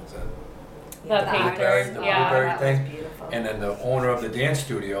got. What's that? The Blueberry, painters, the yeah. blueberry that thing. was beautiful. And then the owner of the dance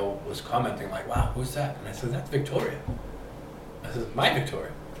studio was commenting like, "Wow, who's that?" And I said, "That's Victoria." I said, "My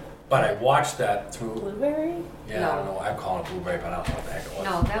Victoria." But I watched that through. Blueberry? Yeah, I don't know. I call it blueberry, but I don't know what the heck it was.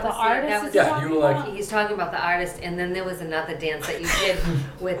 No, that The was artist that is was, Yeah, you were like- he's talking about the artist, and then there was another dance that you did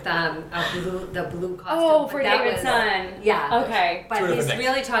with the blue costume. Oh, but for that David's was- son. Yeah. Okay. But Two he's different things.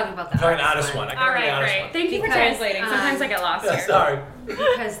 really talking about the I'm talking artist artist one. I All can't remember right, the artist great. one. Thank you for Because, translating. Sometimes I get lost Yeah, here. sorry.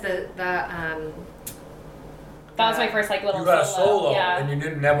 because That was my first like little You got a solo. solo, Yeah. and you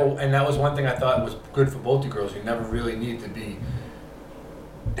didn't never, and that was one thing I thought was good for both you girls. You never really need to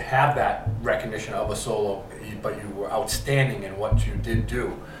have that recognition of a solo, but you were outstanding in what you did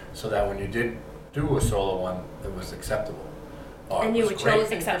do, so that when you did do a solo one, it was acceptable. Or and it you was were great.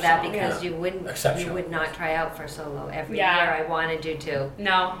 chosen for that Exceptional, because yeah. you wouldn't, you Exceptional. would not try out for solo every Yeah. year. I wanted you to,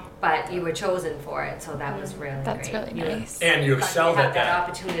 No. but you were chosen for it, so that was really That's great. really You- nice. And you but excelled you had at that that.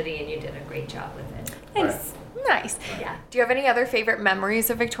 opportunity, and you did a great job with it. Thanks. Nice. Yeah. Do you have any other favorite memories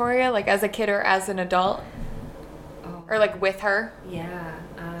of Victoria, like as a kid or as an adult, Oh, or like with her? yeah.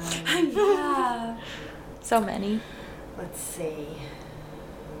 Yeah. So many. Let's see.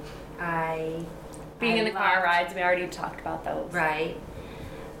 Being I in the car loved- rides, we already talked about those. Right.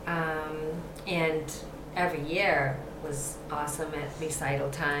 And every year was awesome at recital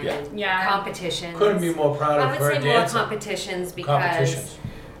time Yeah. and Yeah. competitions. Couldn't be more proud I of would her say more dancing. competitions because Competitions.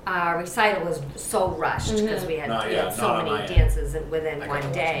 recital was so rushed because we had, No, we yeah, had so not on my many end. dances within I one gotta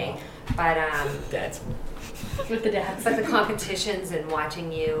watch day. them But That's With the dads. but the competitions and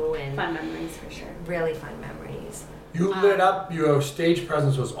watching you and Fun memories for sure. really fun memories. you lit up. Your stage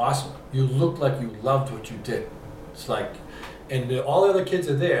presence was awesome. You looked like you loved what you did. It's like, and all the other kids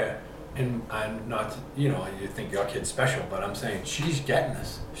are there. And I'm not, you think your kid's special, but I'm saying she's getting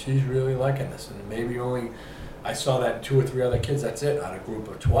this. She's really liking this. And maybe I saw that in 2 or 3 other kids, that's it, out of a group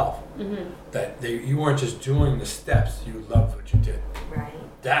of 12. That you weren't just doing the steps, you loved what you did. Right.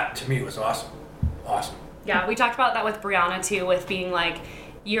 That, to me, was awesome. Awesome. Yeah, we talked about that with Brianna too, with being like,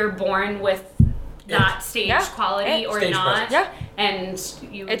 you're born with Yeah. that stage Yeah. quality Yeah. or Stage not. presence. Yeah.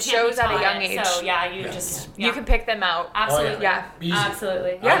 And you It can't shows be at a taught young it. age. So yeah, you Yeah. just You can pick them out. absolutely. Yeah. Easy.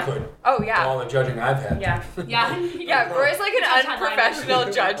 Absolutely. Yeah. I could. Oh yeah. All the judging I've had. Yeah. Yeah. Yeah, Roy's like an Judge headliner.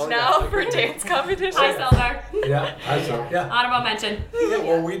 unprofessional judge Oh, yeah. now for dance competitions. Hi, Silver. Yeah, I saw. Yeah. Honorable mention. Yeah,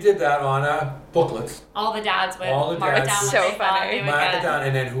 well, we did that on booklets. All the dads would All the mark dads. down what So they thought funny. they would Mark it get. down,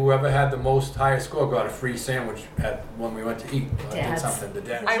 and then whoever had the most highest score got a free sandwich when we went to eat. I did Dads. something to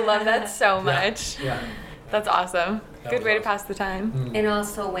dad. I love that so much. Yeah. That's awesome. That Good was way to awesome. pass the time. And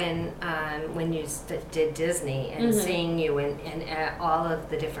also when you did Disney and seeing you in all of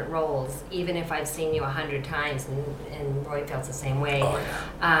the different roles, even if I've seen you 100 times, and Roy feels the same way. Oh,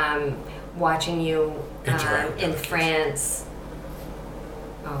 yeah. Watching you Interact with in other kids. France.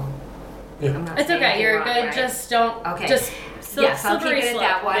 Oh, Yeah. I'm not It's saying okay. anything You're wrong, good. right? Just don't. Okay. Just Yes, I'll keep slippery it at slope.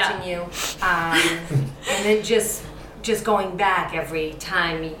 that. Yeah. Watching you, and then just going back every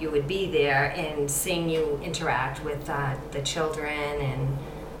time you would be there and seeing you interact with the children, and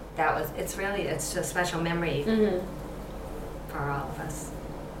it's a special memory for all of us.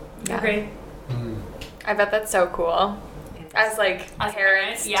 Yeah. Great. I bet that's so cool. As like As parents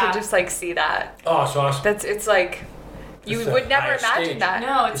parents, yeah. to just like see that. Oh, it's awesome. It's like you It's the would never highest imagine stage. that.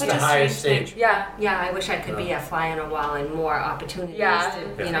 No, it's It's such the a highest strange stage. thing. Yeah. Yeah, I wish I could be a fly on a wall and more opportunities. Yeah.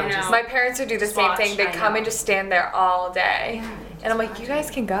 To, Yeah. know, I just know. My parents would do the Just same watch, thing. They'd I come know. and just stand there all day. Yeah, And I'm like, just you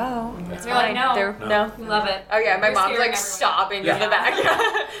guys can go. It's You're like, fine. no. They're- No. no. We love it. Oh yeah, my You're mom's scaring like everyone. sobbing Yeah. in the back.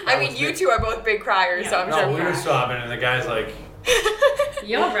 I That mean, was you big. two are both big criers, so Yeah. I'm No, sure. we were sobbing, and the guy's like,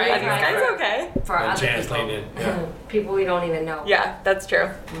 You're right. Are these guys okay? For And other Janice people. leaned in. Yeah. People we don't even know. Yeah, that's true.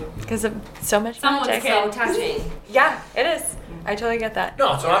 Because of so much Someone's magic. So touching. Yeah, it is. I totally get that.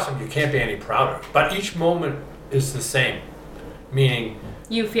 No, it's awesome. You can't be any prouder. But each moment is the same. Meaning,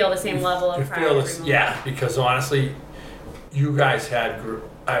 You feel the same level you of pride. feel every this. moment. Yeah, because honestly, you guys had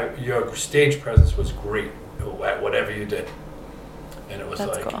your stage presence was great at whatever you did, and it was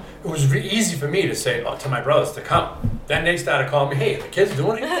That's like cool. it was easy for me to say to my brothers to come. Then they started calling me, "Hey, the kids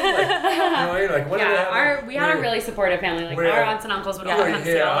doing anything?" Like when do they have We had a really supportive family. Like We're- our aunts and uncles would all We're come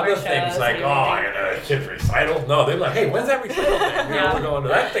see hear all of our other shows. things like, and oh, I everything. got a kid's recital. No, they're like, hey, when's that recital thing? You know, we're going to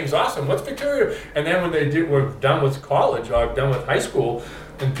that thing's awesome. What's Victoria? And then when we're done with college or done with high school,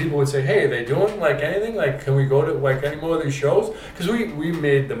 and people would say, hey, are they doing like anything? Like, can we go to like any more of these shows? Because we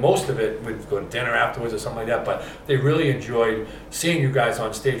made the most of it. We'd go to dinner afterwards or something like that. But they really enjoyed seeing you guys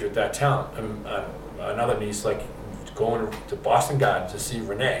on stage with that talent. And another niece, like going to Boston Garden to see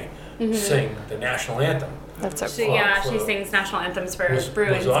Renee sing the national anthem. That's so She, cool. yeah, for- she sings national anthems for Was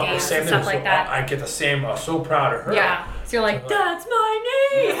Bruins all the games same and thing. stuff like So that. I get the same. I'm so proud of her. Yeah. So you're like, So, that's my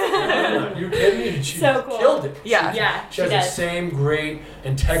niece. You kidding me? And she So cool. killed it. Yeah. Yeah, She she has the does. same great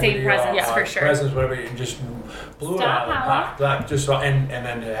integrity. Same presence, or for sure. Presence, whatever, and just blew it Star out of the power. park. Like, just so, and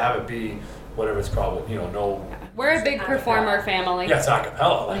then to have it be whatever it's called, no. We're a big performer family. Yeah, it's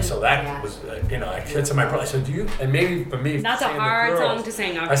acapella. Like, so that Yeah. was, I said to my brother, I said, do you, and maybe for me, That's a seeing the hard girls, song to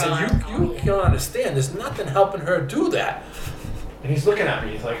sing I said, acapella. you don't understand. There's nothing helping her do that. And he's looking at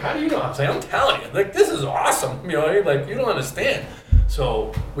me. He's like, how do you know? I'm saying, I'm telling you. Like, this is awesome. Like, you don't understand.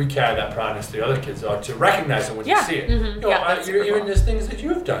 So we carry that proudness to the other kids to recognize it when you Yeah. see it. Yeah, that's super Even cool. there's things that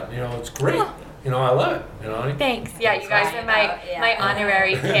you've done. It's great. Oh. I love it. Thanks. Yeah, you guys are my Yeah. my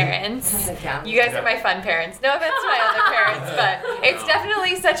honorary parents. Yeah. You guys are my fun parents. No offense to my other parents, but it's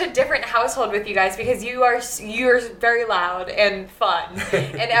definitely such a different household with you guys because you're very loud and fun,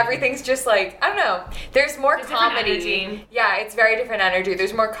 and everything's just like I don't know. There's more It's different comedy. energy. Yeah, it's very different energy.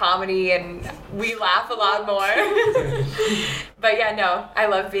 There's more comedy, and we laugh a lot more. But yeah, no, I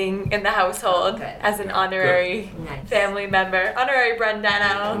love being in the household Good. as an honorary Nice. family member, honorary brandano.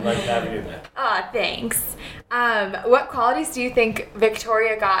 I like having you there. Ah, thanks. What qualities do you think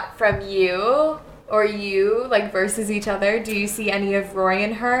Victoria got from you or you, like versus each other? Do you see any of Roy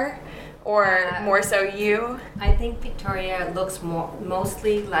in her? Or more so you? I think Victoria looks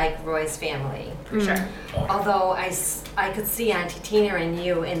mostly like Roy's family. For sure. Although I could see Auntie Tina and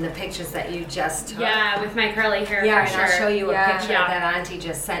you in the pictures that you just took. Yeah, with my curly hair. Yeah, for and sure. I'll show you a Yeah. picture Yeah. that Auntie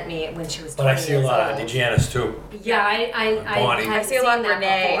just sent me when she was 20 But I see a years lot old. of DeJanis too. Yeah, I Bonnie. hadn't I see a lot seen of that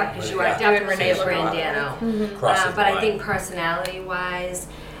Renee. before because you are Yeah. You and definitely Renee a look a lot Brandano. Crosses But the I line. think personality-wise,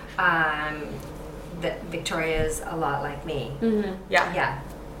 that Victoria's a lot like me. Yeah. Yeah,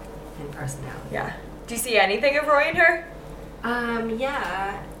 in personality. Yeah. Do you see anything of Roy in her?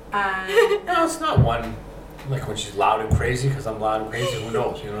 Yeah. No, it's not one like when she's loud and crazy because I'm loud and crazy. Who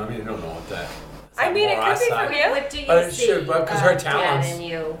knows? You know what I mean? You don't know what that. It's I like mean, it more could our be side. from you. What do you But it see? should, but 'cause her Dad talents- and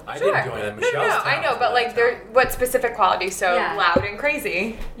you. I Sure. didn't join that. No, Michelle's I know, talents but were like, that they're talent. what specific qualities? So Yeah. loud and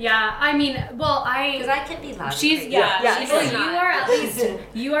crazy. Yeah, I mean, well, Because I can be loud. She's and yeah. Yeah, she's, she's you not. are at least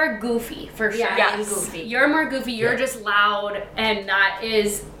you are goofy for sure. Yeah, Yes. I'm goofy. You're more goofy. You're Yeah. just loud, and that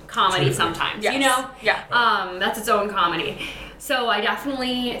is comedy Truthfully. sometimes. Yes. You know. Yeah. That's its own comedy. So I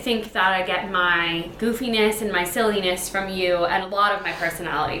definitely think that I get my goofiness and my silliness from you, and a lot of my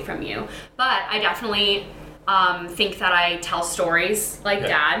personality from you. But I definitely think that I tell stories like Yeah.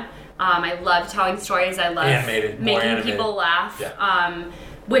 Dad. I love telling stories. I love Animated, more making animated. people laugh. Yeah.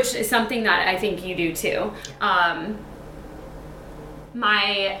 Which is something that I think you do too.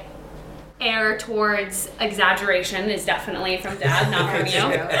 My air towards exaggeration is definitely from Dad, not from you.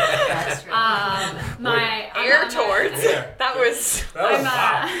 That's true. My Air I'm- towards. Yeah. That was. That was I'm,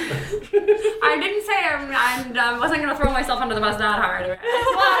 wow. I didn't say I wasn't gonna throw myself under the bus that hard.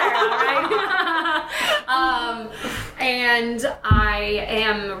 It's water, all right? And I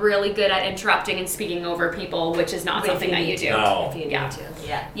am really good at interrupting and speaking over people, which is not If something that you need do. to, No. If you need Yeah. to.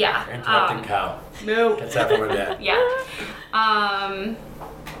 Yeah. Yeah. Interrupting cow. No. That's everywhere that. Yeah.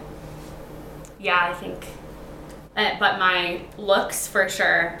 Yeah, I think. But my looks for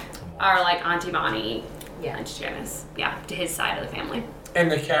sure are like Auntie Bonnie Yeah. and Janice. Yeah, to his side of the family.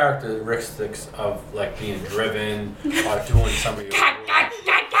 And the characteristics of like being driven or doing some of your.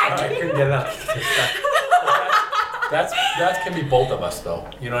 I couldn't get it out. That can be both of us though.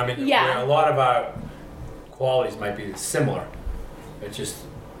 You know what I mean? Yeah. Where a lot of our qualities might be similar. It's just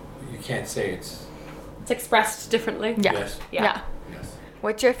you can't say it's It's expressed differently. Yeah. yes. Yeah. Yes.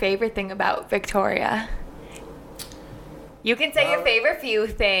 What's your favorite thing about Victoria? You can say your favorite few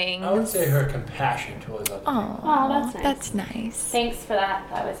things. I would say her compassion towards other people. Oh, that's nice. That's nice. Thanks for that.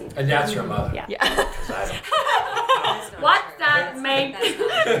 That was easy. And that's your mother. Yeah. Yeah. 'Cause I That's not What's true. that make?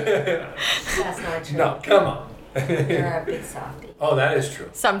 That's not don't. true. No, come on. You're a big softie. Oh, that is true.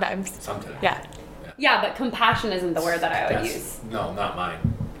 Sometimes. Sometimes. Yeah. Yeah, but compassion isn't the word that I would That's- use. No, not mine.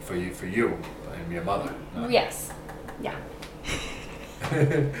 For you, and your mother. Not- Yes. Yeah.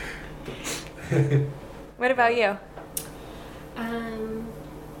 What about you? I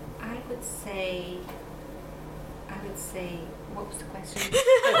would say, what was the question? What do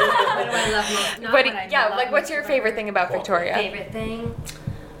I love most? Not What? what I Yeah. love Like, what's most your about favorite her. thing about Victoria? Favorite thing?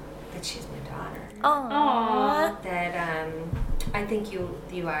 That she's my daughter. Aww. That I think you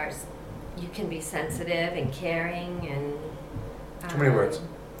can be sensitive and caring and. Too many words.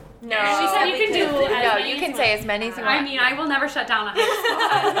 No. She said you can do as No, many you as can you say want. as many as you I want. mean, I will never shut down a high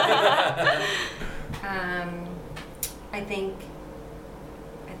I think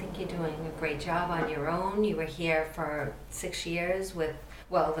you're doing a great job on your own. You were here for 6 years with,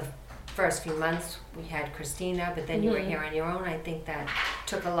 well, the first few months we had Christina, but then you were here on your own. I think that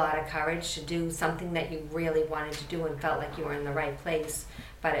took a lot of courage to do something that you really wanted to do and felt like you were in the right place.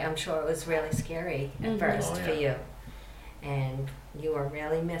 But I'm sure it was really scary at first Oh, for yeah. you. And you were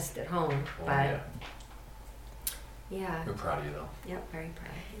really missed at home. Oh, But yeah. yeah, We're proud of you, though. yep, very proud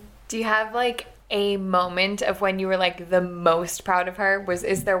of you. Do you have like a moment of when you were like the most proud of her?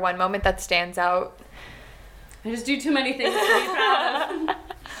 Is there one moment that stands out? I just do too many things to be proud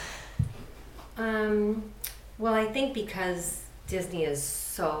of. Well, I think because Disney is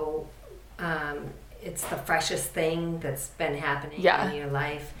so, it's the freshest thing that's been happening Yeah. in your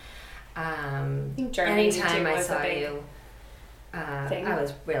life. think Germany Anytime too I was a saw big you, thing. I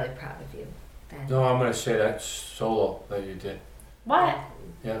was really proud of you. Then. No, I'm going to say that solo that you did. What?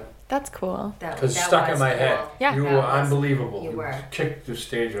 Yeah. That's cool. Because stuck in my head. Yeah. You That were was- unbelievable. you were. Kicked the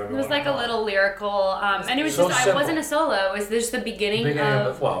stage. It was like a little lyrical, and it was So just, I simple. wasn't a solo, it was just the beginning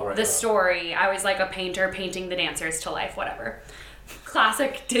of right, the story. I was like a painter painting the dancers to life, whatever.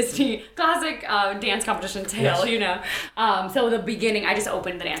 Classic Disney, classic dance competition tale, Yes. you know. So the beginning, I just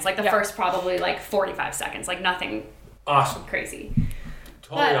opened the dance, like the Yeah. first probably like 45 seconds, like nothing Awesome. crazy.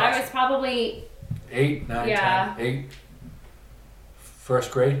 Totally But awesome. I was probably 8, 9, Yeah. 10, 8.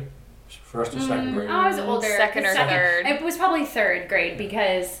 First grade? First or second grade? I was older. Second or third. It was probably third grade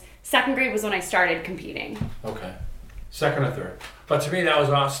because second grade was when I started competing. Okay. Second or third. But to me, that was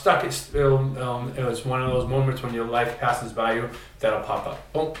stuck. It was one of those moments when your life passes by you that'll pop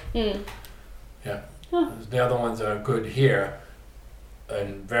up. Boom. Yeah. The other ones are good here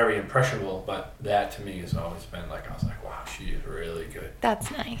and very impressionable, but that to me has always been like, I was like, wow, she is really good.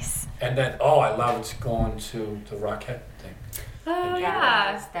 That's nice. And then, I loved going to the Rockette thing. Oh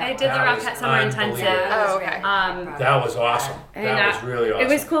yeah. I did the That was Rockette Summer Intensive. unbelievable. Oh, okay. That was awesome. And That was really awesome. It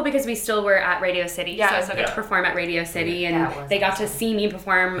was cool because we still were at Radio City, Yeah. so I still got to Yeah. perform at Radio City, and That was they got to see me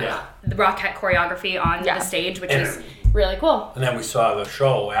perform Yeah. the Rockette choreography on Yeah. the stage, which And- was really cool. And then we saw the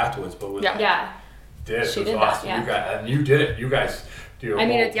show afterwards, but we Yeah. Yeah, did. She It was did that, awesome. yeah. You guys, and you did it. You guys do. I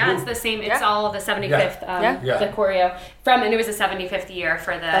mean, a it's whole it's the same. It's Yeah. all the 75th, Yeah. Yeah. the choreo from, and it was the 75th year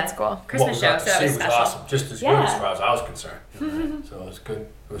for the That's cool. what Christmas we show, got so to it see was was special. awesome, just as good Yeah. as far as I was concerned. So it was good.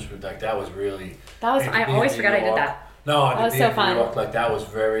 It was like that was really. That was. and I to be always in forgot New I did York- that. No, That to was be so in New fun. York, like that was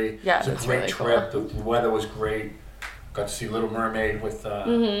very. Yeah, it was a that's great really trip. The weather was great. Got to see Little Mermaid with.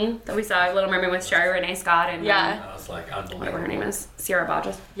 That we saw Little Mermaid with Sherry Renee Scott and Yeah. I was like unbelievable. whatever her name is, Sierra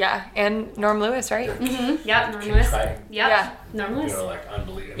Bodges. Yeah, and Norm Lewis, right? Yep, Norm Kim Lewis. Triton, Yep, Yeah. Norm you Lewis. know, like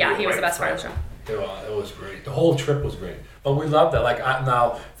unbelievable. Yeah, We were he was the right best part of the in show. front. It was great. The whole trip was great. But we loved that. Like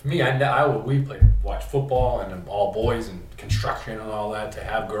now, for me, we watch football and all boys and construction and all that. To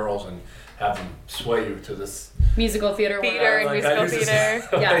have girls and have them sway you to this. Musical theater. Theater and Like, I musical used to theater.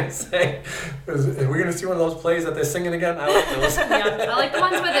 say- Yeah. I'd say, are we gonna see one of those plays that they're singing again? I like those. Yeah, I like the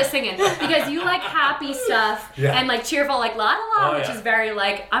ones where they're singing because you like happy stuff Yeah. and like cheerful, like la la la, Oh, which yeah. is very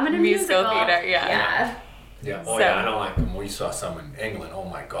like I'm in a Musical musical. theater, yeah. Yeah. Yeah. So- Oh yeah. I don't like them. We saw some in England. Oh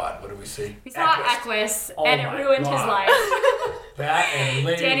my God. What did we see? We saw Equus. Equus, Oh and it my ruined his God. life. That and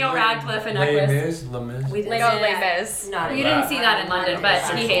Daniel Radcliffe and Les Equus. Mis. Les Mis. We Les Oh, Mis. Les Mis. Not You didn't see that in London, but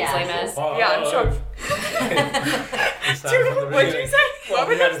he hates Les Mis. Oh, Yeah, I'm sure. What'd you say? What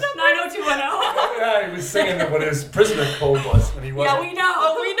were those numbers? 90210. Yeah, he was singing what his prisoner code was when he wasn't. Yeah, we know.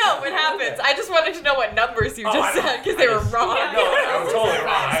 Oh, we know what happens. I just wanted to know what numbers you Oh, just I know. said because they were wrong. No, I'm totally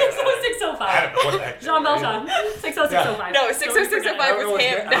wrong. I don't know 60605. what the heck. Jean Valjean. 60605. No, I 60605 don't was know him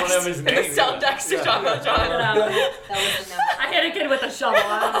his- I don't have his in the name cell either. next to Yeah. Jean Valjean. That was the number. I hit a kid with a shovel. I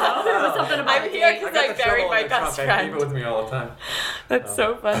don't know. There was something about I'm it. here I because got I the buried shovel my in the trunk. best I keep it friend. with me all the time. That's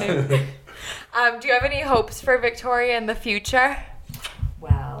so funny. Do you have any hopes for Victoria in the future?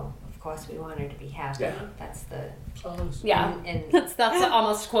 Well, of course, we want her to be happy. Yeah. That's the Yeah. and That's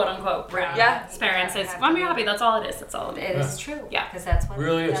almost quote unquote brown. Yeah. Parents is, I'm happy. That's all it is. That's all it it is. is true. Yeah. because that's what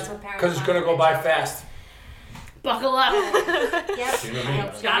Really is. that's what parents. Because it's going to go by fast. Buckle up. Yep. You know what I I mean?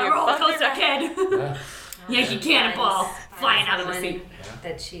 hope so. Got a roller coaster, kid. Yeah. Yankee cannonball flying out of the Someone seat.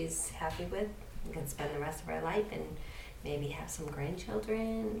 that she's happy with and can spend the rest of her life and maybe have some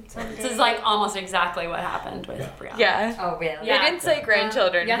grandchildren someday. This is like almost exactly what happened with Brianna. Yeah. Oh, really? Yeah. They didn't say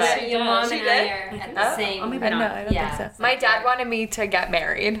grandchildren, Yes, but she Your did. mom She and did? I are at the Oh, same. oh, maybe I not. know, I don't Yeah. think so. My dad wanted me to get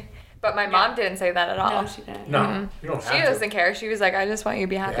married, but my mom didn't say that at all. No, she didn't. No, you don't She have to. doesn't care. She was like, I just want you to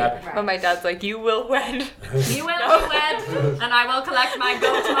be happy. happy. But my dad's like, you will wed. You will be wed, and I will collect my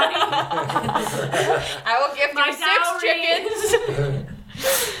goat money. I will give My you 6 chickens.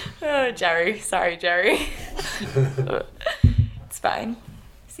 Oh, Jerry. Sorry, Jerry. It's fine.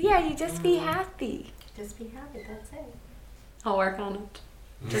 So yeah, you just be happy. Just be happy. That's it. I'll work on it.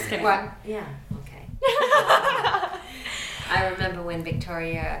 Just kidding. What? Yeah. Okay. I remember when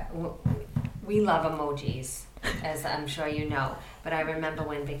Victoria. We love emojis, as I'm sure you know. But I remember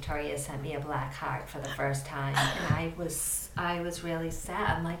when Victoria sent me a black heart for the first time, and I was really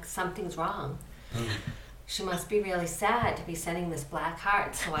sad. I'm like, something's wrong. She must be really sad to be sending this black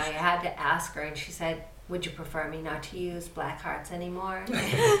heart. So I had to ask her, and she said, would you prefer me not to use black hearts anymore? And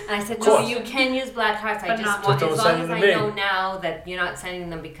I said, no, course. you can use black hearts. I But just not- want, Just as don't long send as them I to me. know now that you're not sending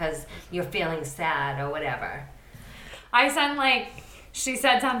them because you're feeling sad or whatever. I sent she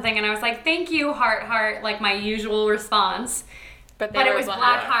said something, and I was like, "Thank you, heart, heart," like my usual response. But But it was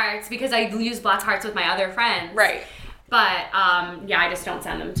black hearts because I use black hearts with my other friends. Right. But yeah, I just don't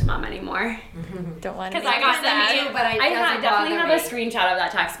send them to mom anymore. Don't want Because to. I got that, them. but it I doesn't definitely bother have a me. screenshot of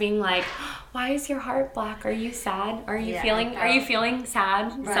that text being like, "Why is your heart black? Are you sad? Are you Yeah, feeling? Are you feeling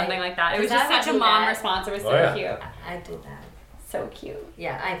sad? Right. Something like that." It was Because just I would such a do mom that. response. It was Oh, so yeah. cute. I do that. So cute.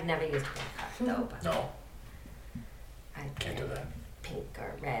 Yeah, I've never used black heart though, but No, I can't do that. pink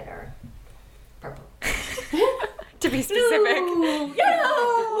or red or purple. To be specific.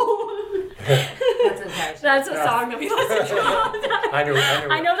 That's embarrassing. That's a song that we listen to all the time. I knew.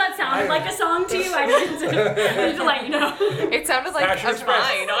 I know that sounded like a song to you. I need to let you know. It sounded like Passion a express.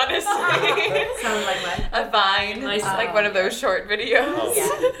 vine, honestly. Sound like what? A vine. Nice. Like one of those short videos. Yeah.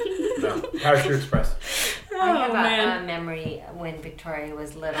 No, Parachute Express. I have Oh, man. a memory when Victoria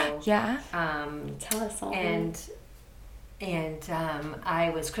was little. Yeah. Tell us all. And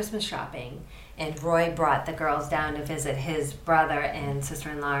I was Christmas shopping, and Roy brought the girls down to visit his brother and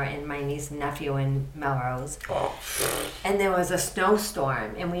sister-in-law and my niece and nephew in Melrose. Oh. And there was a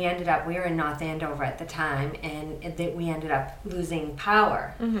snowstorm, and we were in North Andover at the time, and we ended up losing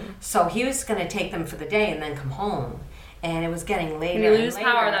power. So he was going to take them for the day and then come home. And it was getting later. When you and lose later.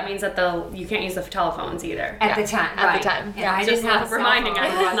 power, that means that you can't use the telephones either. At the time, at the right. time, And yeah. I Just didn't have a cell reminding phone.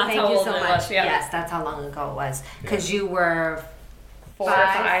 everyone that's Thank how you old so it much. was, yeah. Yes, that's how long ago it was. Because you were 4 or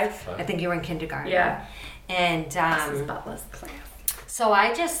 5. I think you were in kindergarten. Yeah. And This is Butler's class. so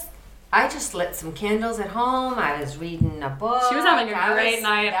I just lit some candles at home. I was reading a book. She was having a That great was-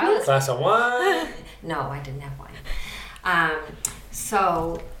 night. that was- Glass of wine. no, I didn't have wine.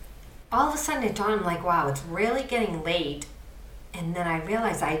 So all of a sudden it dawned, I'm like, wow, it's really getting late. And then I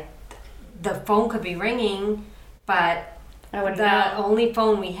realized the phone could be ringing, but I wouldn't the know. only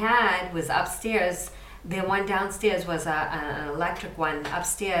phone we had was upstairs. The one downstairs was an electric one.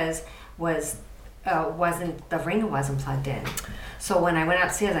 Upstairs wasn't the ringer wasn't plugged in. So when I went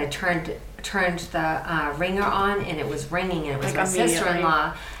upstairs, I turned the ringer on, and it was ringing, and it was Like my immediately.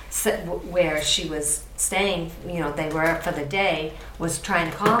 sister-in-law where she was staying. You know, they were for the day. Was trying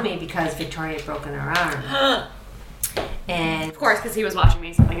to call me because Victoria had broken her arm. And Of course, because he was watching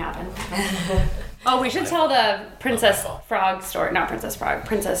me, something happened. Oh, we should tell the Princess Frog story. Not Princess Frog.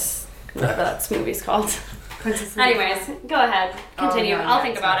 Princess, whatever that movie's called. Princess. Anyways, go ahead. Continue. Oh, no, I'll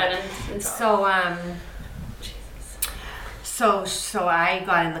think that's about okay. it. And So I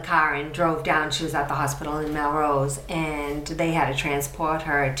got in the car and drove down. She was at the hospital in Melrose, and they had to transport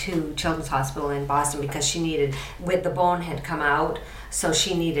her to Children's Hospital in Boston because she needed, with the bone had come out, so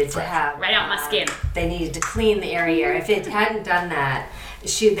she needed to have Right out my skin. They needed to clean the area. If it hadn't done that,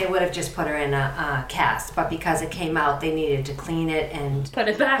 they would have just put her in a cast. But because it came out, they needed to clean it and Put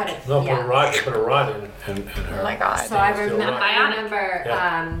it back. No, yeah. put a rod in her. Oh my God. So I Still remember, alive.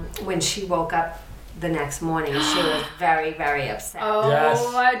 Yeah. when she woke up the next morning, she was very, very upset. Yes.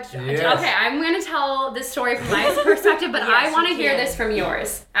 Okay, I'm going to tell this story from my perspective, but I Yes, want to you hear can. this from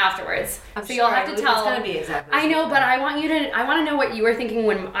yours afterwards. I'm so sure you'll have to it's tell. gonna be exactly. I the know, same. but I want to know what you were thinking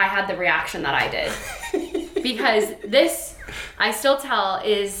when I had the reaction that I did. Because I still tell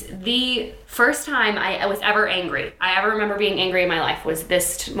is the first time I was ever angry. I ever remember being angry in my life was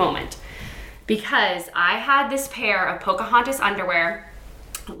this moment. Because I had this pair of Pocahontas underwear.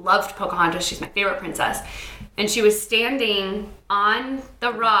 Loved Pocahontas. She's my favorite princess. And she was standing on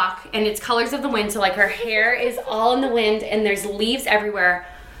the rock, and it's Colors of the Wind, so like her hair is all in the wind and there's leaves everywhere.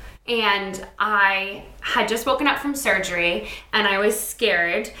 And I had just woken up from surgery and I was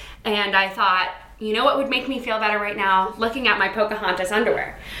scared, and I thought, you know what would make me feel better right now? Looking at my Pocahontas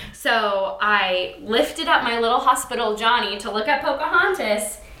underwear. So I lifted up my little hospital Johnny to look at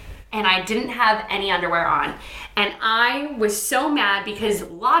Pocahontas, and I didn't have any underwear on. And I was so mad because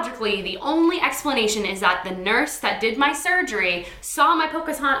logically the only explanation is that the nurse that did my surgery saw my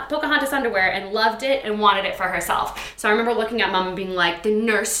Pocahontas underwear and loved it and wanted it for herself. So I remember looking at Mom and being like, the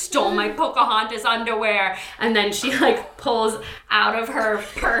nurse stole my Pocahontas underwear. And then she like pulls out of her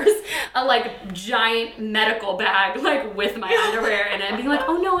purse a like giant medical bag like with my underwear in it and being like,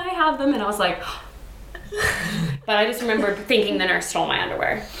 oh no, I have them. And I was like, but I just remember thinking the nurse stole my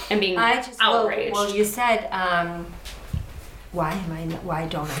underwear and being outraged. Well, you said, why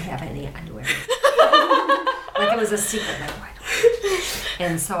don't I have any underwear? Like it was a secret. Like, why don't I?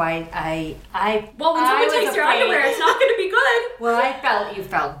 And so well, when someone takes your underwear, it's not going to be good. Well, you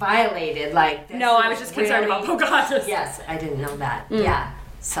felt violated. Like this no, I was just concerned about Pocahontas. Yes, I didn't know that. Yeah,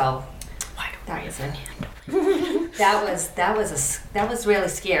 so that was it. that was really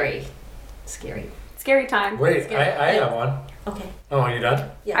scary. Scary time. Wait, I have one. Okay. Oh, are you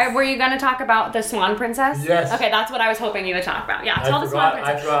done? Yes. Were you going to talk about the Swan Princess? Yes. Okay, that's what I was hoping you would talk about. Yeah, I tell the Swan forgot-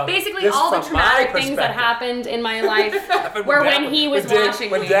 Princess. Basically, this all the from my traumatic things that perspective. happened in my life were when he was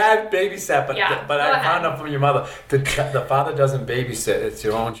watching when me. Dad babysat, but Yeah, but go I ahead. found out from your mother the father doesn't babysit; it's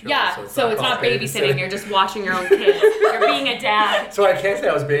your own children. Yeah, so it's not called babysitting. You're just watching your own kids. You're being a dad. So I can't say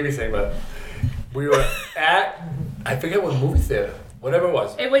I was babysitting, but we were at I forget what movie theater, whatever it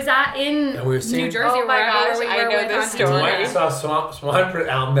was. It was in And we were seeing- New Jersey Oh or my wherever gosh, we I were know with this Auntie story. I Tina. saw Swan.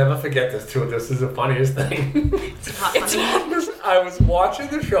 I'll never forget this too. This is the funniest thing. It's not funny. I was watching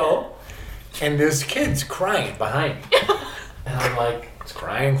the show, and there's kids crying behind me, and I'm like, it's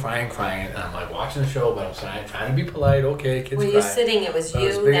crying, and I'm like watching the show, but I'm trying to be polite. Okay, kids. Were you cry. sitting? It was But I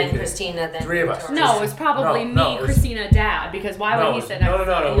was you, being then a kid. Christina, then Three of us. Victoria. No, it was probably No, me, it was- Christina, Dad, because why would No, he it was- sit next no,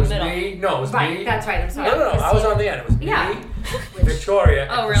 to it in was the middle? me. No, it was Right, me. that's right. I'm sorry. No, I was on the end. It was me, Yeah. Victoria,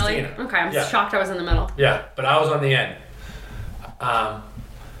 and Oh, really? Christina. Okay, I'm Yeah. shocked I was in the middle. Yeah, but I was on the end.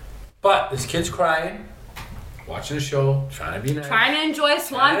 But this kid's crying, watching the show, trying to be nice. Trying to enjoy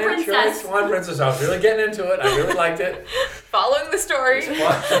Swan Trying to enjoy Princess. Swan Princess. I was really getting into it. I really liked it. Following the story. For the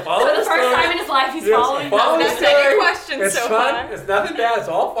first time in his life, he's Yes, following follow the the That's story. any questions It's so fun. far. It's nothing bad. It's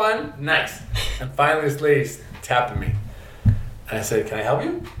all fun. Nice. And finally, this lady's tapping me. And I said, "Can I help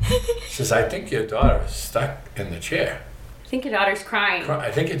you?" She says, "I think your daughter is stuck in the chair." I think your daughter's crying.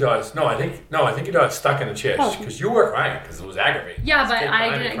 I think your daughter's I think your daughter's stuck in the chair Oh. because you were crying because it was aggravating. Yeah, This but kid I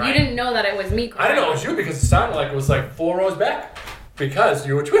behind me didn't. You crying. didn't know that it was me I crying. didn't know it was you because it sounded like it was like 4 rows back because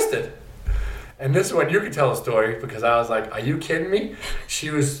you were twisted. And this is when you could tell the story because I was like, "Are you kidding me?" She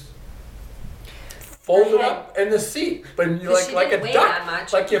was folded up in the seat, but you Because she like didn't a weigh duck, that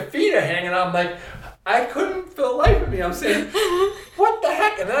much. like your feet are hanging out. I'm like, I couldn't for the life of me. I'm saying, what the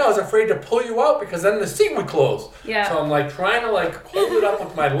heck? And then I was afraid to pull you out because then the seat would close. Yeah. So I'm like trying to like hold it up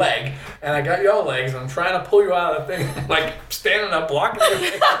with my leg, and I got your legs, and I'm trying to pull you out of the thing, like standing up, blocking your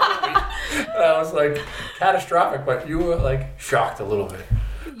thing. And I was like catastrophic, but you were like shocked a little bit.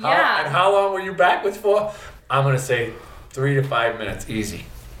 Yeah. And how long were you backwards for? I'm gonna say 3 to 5 minutes, easy.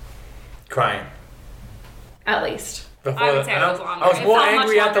 Crying. At least. Before I would say and it was longer. I was It more felt much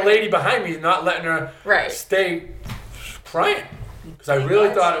angry at the longer. lady behind me, not letting her Right. stay crying. Because I really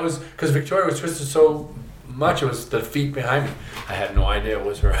thought it was, because Victoria was twisted so much, it was the feet behind me. I had no idea it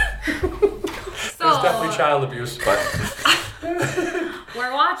was her. It was definitely child abuse, but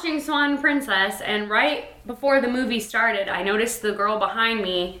We're watching Swan Princess, and right before the movie started, I noticed the girl behind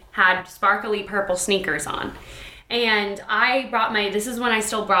me had sparkly purple sneakers on. And I brought this is when I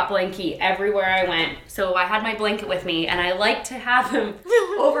still brought blankie everywhere I went. So I had my blanket with me, and I like to have him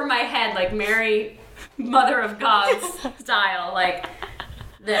over my head, like Mary, Mother of God style, like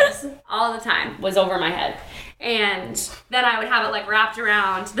this, all the time, was over my head. And then I would have it like wrapped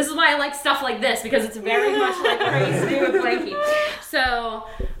around. This is why I like stuff like this, because it's very much like what I used to do with blankie. So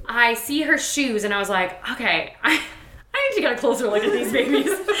I see her shoes, and I was like, okay, I need to get a closer look at these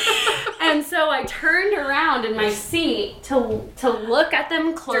babies. And And so I turned around in my seat to look at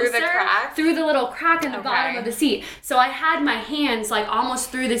them closer. Through the crack? Through the little crack in the bottom Okay. of the seat. So I had my hands like almost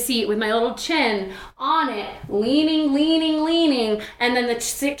through the seat with my little chin on it, leaning, and then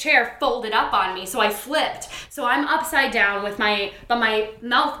the chair folded up on me. So I flipped. So I'm upside down but my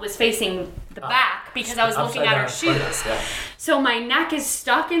mouth was facing the back because I was looking at her shoes. Yeah. So my neck is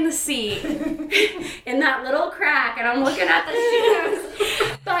stuck in the seat in that little crack, and I'm looking at the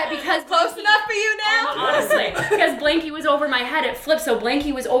shoes. But because Close enough for you now? honestly, because Blanky was over my head, it flipped, so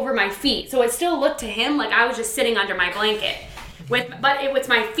Blanky was over my feet. So it still looked to him like I was just sitting under my blanket. But it was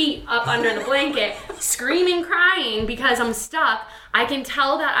my feet up under the blanket, screaming, crying because I'm stuck. I can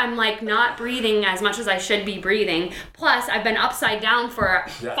tell that I'm like not breathing as much as I should be breathing. Plus, I've been upside down for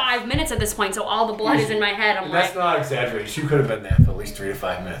 5 minutes at this point, so all the blood is in my head. I'm That's like, not exaggerating. She could have been there for at least 3 to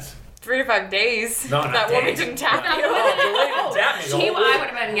 5 minutes. 3 to 5 days. No, not that woman days. didn't tap That you. Oh, the lady tapped me the whole I week. would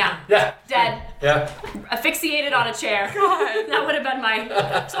have been, yeah, Yeah. dead. Yeah. Asphyxiated on a chair. God. That would have been my.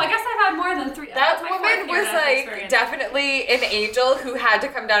 So I guess I've had more than 3. That that's my woman fourth was near-death like experience. definitely an angel who had to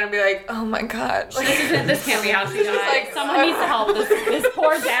come down and be like, oh my God. Like, This can't be how she died. like, Someone needs to help this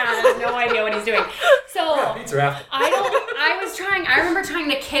poor dad has no idea what he's doing. So Pizza after. I remember trying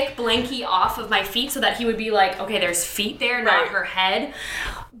to kick Blanky off of my feet so that he would be like, okay, there's feet there, not Right. her head.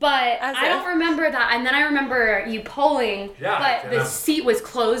 But As I don't if. remember that. And then I remember you pulling, Yeah, but the seat was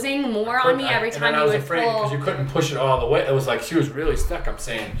closing more on me every time and then I you was would afraid pull. because you couldn't push it all the way. It was like she was really stuck. I'm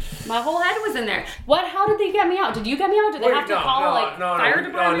saying. My whole head was in there. How did they get me out? Did you get me out? Did they have to call fire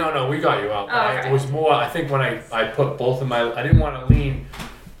department? No, we got you out. Oh, okay. It was more. I think when I put both of my, I didn't want to lean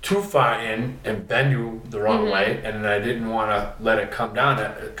too far in and bend you the wrong Mm-hmm. way, and then I didn't want to let it come down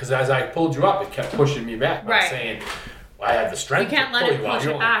because as I pulled you up, it kept pushing me back. But I'm Right. saying. I had the strength You can't to let pull it you out. push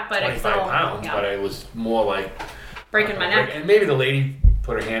You're it only back, but it's 25 still- pounds, yeah. but it was more like Breaking my neck. And maybe the lady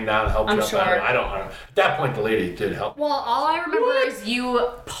put her hand down and helped I'm you up. sure. I don't know. At that point, the lady did help. Well, all I remember is you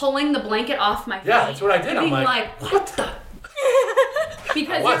pulling the blanket off my feet. Yeah, that's what I did. And I'm being like, what the?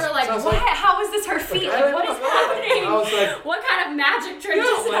 Because you was. were like, So I was what? like- How is this her feet? I Like, don't what is know. happening? I was like- what kind of magic trick Yeah,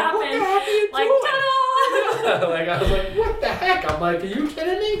 just like, what happened? the heck are you Like, doing? ta-da! Like I was like, what the heck? I'm like, are you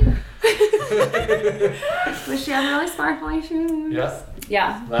kidding me? Was she having really sparkly shoes? Yeah.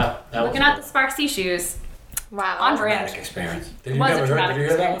 Yeah. That Looking at the Sparksy shoes. wow. On brand. traumatic experience. Did you Was a never traumatic did you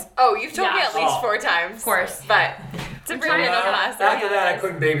hear that experience. one? Oh, you've told me Yeah. at least Oh. 4 times. Of course. But to bring trying it to up know. last After that, I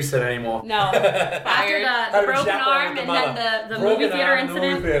couldn't babysit anymore. No. After Fired. the broken arm and then the movie theater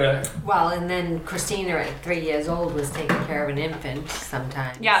incident. Well, and then Christina at 3 years old was taking care of an infant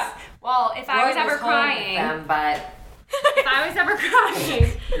sometimes. Yeah. Well, if I was Lloyd ever home with crying, them, but if I was ever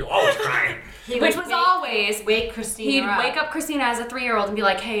crying, You're always crying. he which would was always, wake Christina he'd up. wake up Christina as a 3-year-old and be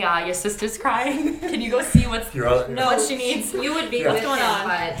like, hey, your sister's crying. Can you go see what's You're all, No, what she needs? You would be Yeah. with What's going him, on?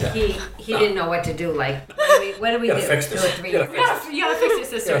 but he didn't know what to do. Like, what do we Gotta do? fix Do this. a 3 Gotta year fix You gotta fix your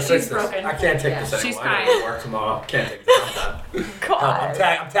sister. Yeah, She's fix this. broken. I can't take Yeah. this anymore. She's I gotta crying. go to work tomorrow. Can't take this. I'm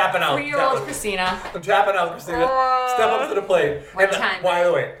done. I'm tapping out. 3-year-old Christina. I'm tapping out, Christina. Step up to the plate. One And, time. by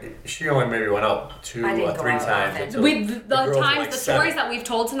the way, she only maybe went out 2 I didn't or go 3 out times. often. until The girls were times, like the 7. stories that we've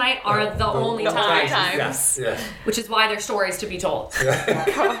told tonight are the only the only times, times. Yes. which is why they're stories to be told.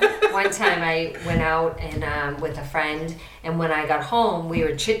 One time I went out and with a friend, and when I got home, we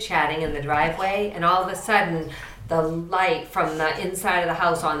were chit-chatting in the driveway, and all of a sudden, the light from the inside of the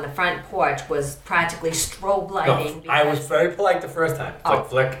house on the front porch was practically strobe No, lighting. I was because- very polite the first time. Flick,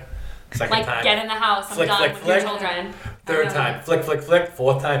 flick. Second Like, time. get in the house. I'm Flick, done flick, with flick. your children. Third I know. time. Flick, flick, flick.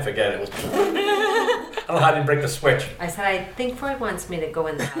 Fourth time, forget it. It was. I don't know how I didn't break the switch. I said, I think Freud wants me to go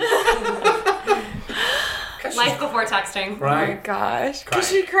in the house. Life before texting. Oh my Crying. gosh. Crying. Is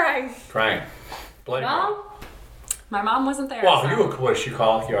she crying? Crying. Bloody Well, my mom wasn't there. Well, so. you were, what did she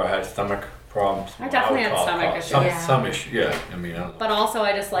call? You had stomach problems. I definitely would had call- stomach call- issues. Some, Yeah. some issue, yeah. I mean, I don't know. But also,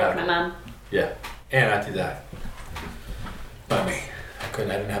 I just like Yeah. my mom. Yeah. And after that. But me. I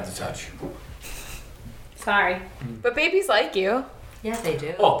didn't have the touch. Sorry. But babies like you. Yeah, they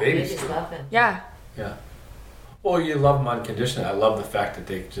do. Oh, babies They just do. love him. Yeah. Yeah. Well, you love them unconditionally. I love the fact that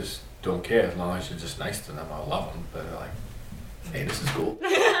they just don't care as long as you're just nice to them. I love them. But they're like, hey, this is cool.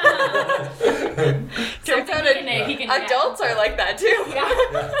 Turns out he can adults are like that too.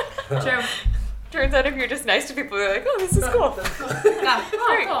 Yeah. True. Turns out if you're just nice to people, they're like, oh, this is cool. Yeah.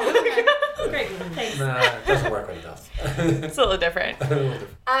 Oh, cool. Okay. Great. Thanks. Nah, it doesn't work with adults. It's a little different.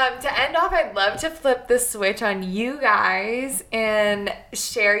 To end off, I'd love to flip the switch on you guys and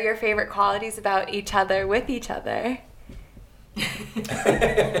share your favorite qualities about each other with each other. That's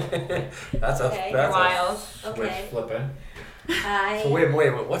a Okay, that's wild. a switch Okay. flipping. So wait.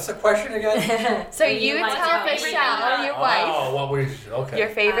 What's the question again? So you you like tell your favorite thing Michelle, about- your wife, Oh, what we okay. your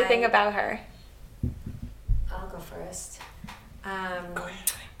favorite thing about her. I'll go first. Go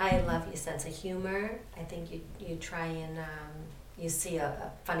ahead. I love your sense of humor. I think you try and you see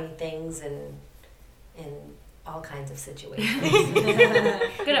funny things in all kinds of situations. Good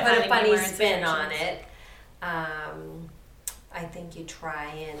at Put a finding funny humor in spin on situations. it. I think you try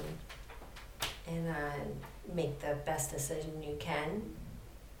and make the best decision you can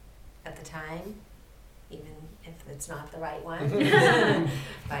at the time, even if it's not the right one.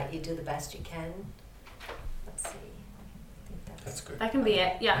 But you do the best you can. Let's see. I think That's good. That can be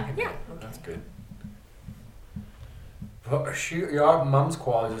it. Yeah. Yeah. That's good. But your mom's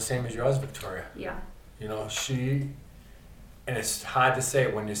quality is the same as yours, Victoria. Yeah. You know, and it's hard to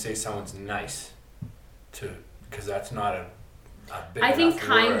say when you say someone's nice, because that's not a big I think enough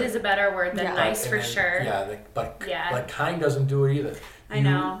kind word. is a better word than Yeah. nice And for then- sure. Yeah, but Yeah. kind doesn't do it either. I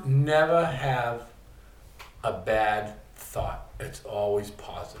know. You never have a bad thought. It's always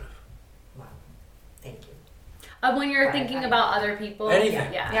positive. Wow. Thank you. When you're Right, thinking right. about other people.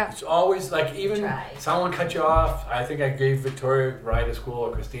 Anything. Yeah. Yeah. It's always like even Try. someone cut you off. I think I gave Victoria a ride to school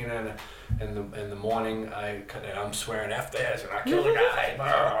or Christina in the morning. I'm swearing F this and I killed a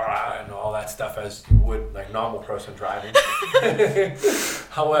guy and all that stuff as you would like normal person driving.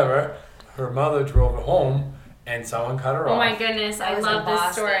 However, her mother drove her home and someone cut her Oh off. my goodness, I was love in this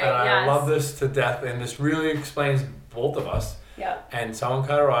Boston. story. And I Yes. love this to death, and this really explains both of us. Yeah. And someone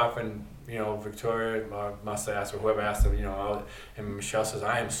cut her off, and Victoria must have asked, or whoever asked her, and Michelle says,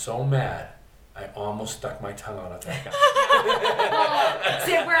 "I am so mad, I almost stuck my tongue out at that guy." Well,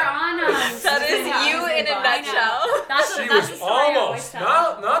 see, we're on. That is you in a nutshell. That's She that's the was story I always almost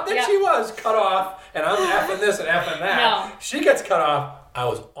tell. not that Yeah. she was cut off, and I'm effing this and effing that. No. She gets cut off. I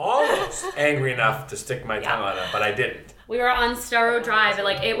was almost angry enough to stick my tongue out at her, but I didn't. We were on Starro Drive, and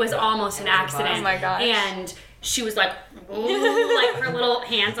like it was almost an accident. Oh my gosh. And she was like, ooh, like her little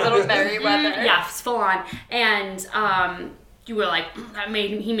hands, Little Merryweather. yeah, full on. And you were like,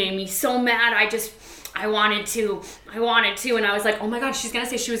 he made me so mad. I wanted to, and I was like, oh my god, she's gonna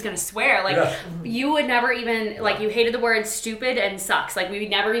say she was gonna swear. Like Yeah. you would never even like you hated the word stupid and sucks. Like we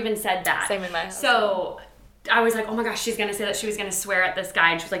never even said that. Same in my house. So I was like, oh my gosh, she's gonna say that she was gonna swear at this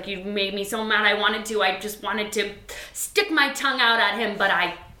guy. And she was like, you made me so mad. I just wanted to stick my tongue out at him, but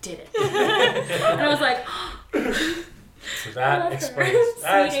I didn't. And I was like, So that explains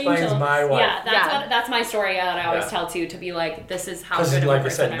Sweet angel. my wife. Yeah, that's my story that I always Yeah. tell too. To be like, this is how. Because good of a like I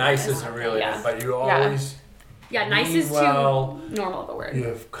person said, nice am. isn't really, Yeah. but you Yeah. always. Yeah, nice is too Meanwhile, normal of a word. You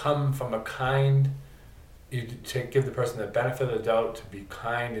have come from a kind. You give the person the benefit of the doubt to be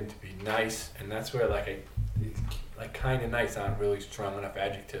kind and to be nice, and that's where like kind and nice aren't really strong enough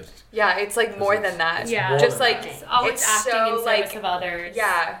adjectives. Yeah, it's like more than that. Yeah. more Just than like that. It's always it's acting so, in service like, of others.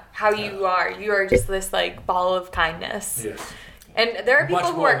 yeah, how you are. You are just this like ball of kindness. Yes. And there are Much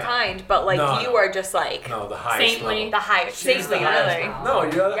people who more are than that. kind, but like No, you no. are just like No, the highest Saintly. level. the highest, She's saintly, the highest really. level. No,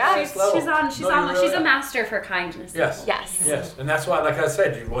 you're the Yeah, highest level. She's No, you really she's a are. master for kindness. Yes. Yes. Yes, and that's why, like I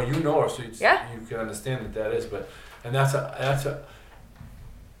said, you know her, so Yeah. you can understand that is, and that's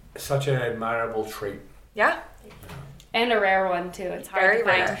such an admirable trait. Yeah. And a rare one too. It's hard Very to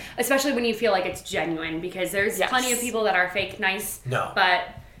find, rare. especially when you feel like it's genuine, because there's Yes. plenty of people that are fake nice. No. But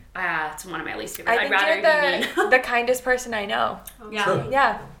it's one of my least favorite. I I'd think rather you're be the, the kindest person I know. mean. Yeah. True.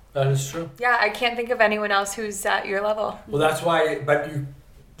 Yeah. That is true. Yeah, I can't think of anyone else who's at your level. Well, that's why,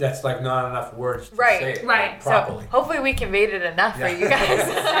 that's like not enough words to Right, say it right. properly. So hopefully we conveyed it enough for Yeah. you guys.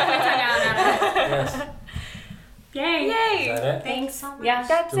 Yes. Yay. Is Yay! that it? Thanks. Yeah.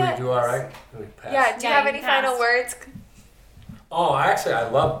 That's Do we it. do all right? Do we pass? Yeah, do you Yeah, have you any final passed. words? Oh, actually, I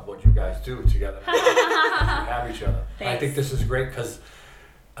love what you guys do together. You have each other. I Thanks. think this is great because,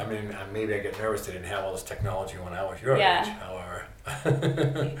 I mean, maybe I get nervous they didn't have all this technology when I was your Yeah. age. However,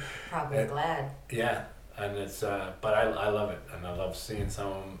 Probably glad. yeah, and it's but I love it, and I love seeing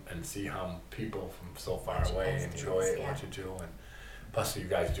some and see how people from so far What you away guys do, enjoy it, yeah. what you do, and plus you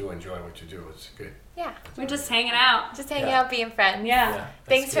guys do enjoy what you do. It's good. Yeah. We're just hanging out. Just hanging Yeah. out, being friends. Yeah. that's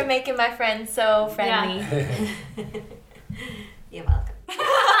Thanks for good. making my friends so friendly. You're welcome.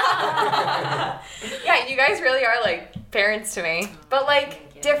 Yeah, you guys really are like parents to me. But like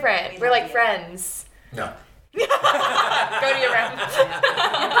Thank you. different. We We're love like you. friends. No Go to your room.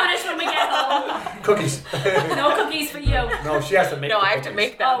 You're punished when we get home. cookies. No cookies for you. No, she has to make. No, the I have to cookies.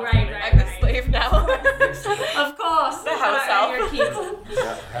 make them. Oh, right. I'm the slave now. Of course. The house Your elf. keys.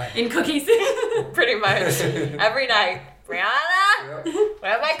 Yeah, right. In cookies. Pretty much. Every night. Brianna, Yep.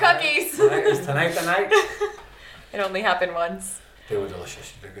 where are my cookies? Is tonight the night? It only happened once. They were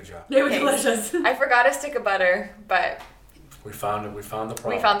delicious. You did a good job. They were Thanks. delicious. I forgot a stick of butter, but We found it. We found the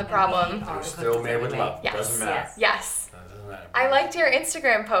problem. We found the problem. We're still made with love. Yes. Doesn't matter. Yes. Doesn't matter. I liked your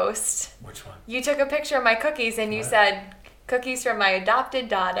Instagram post. Which one? You took a picture of my cookies and you Right. said, cookies from my adopted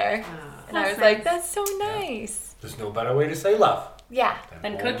daughter. And I was That's like, nice. that's so nice. There's no better way to say love Yeah.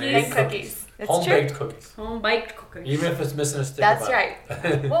 Than homemade cookies. And cookies. It's Home true. baked cookies. Home baked cookies. Even if it's missing a stick. That's of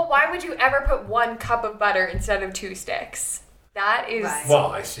butter. right. Well, why would you ever put 1 cup of butter instead of 2 sticks? That is, Right. Well,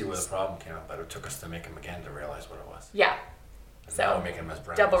 I see where the problem came up, but it took us to make them again to realize what it was. yeah, And So, now we're making them as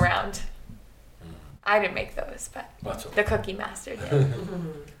brownies. double round. I didn't make those, but That's okay. the cookie master did.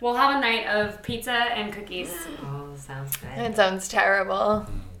 We'll have a night of pizza and cookies. Oh, sounds good. It sounds terrible.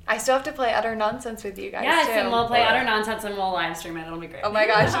 I still have to play utter nonsense with you guys Yes, too. and we'll play Oh, yeah. utter nonsense and we'll live stream it. It'll be great. Oh my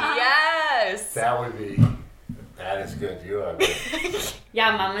gosh, yes! That would be. That is good. You are good.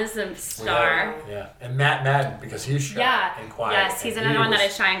 Yeah, Mama's a star. Yeah. And Matt Madden, because he's shy Yeah. and quiet. Yes, he's and another he one that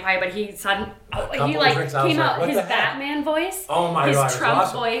was- is shy and quiet, but he suddenly couple he of like drinks, I was came like, out what his the heck? Batman voice. Oh my his God, it was Trump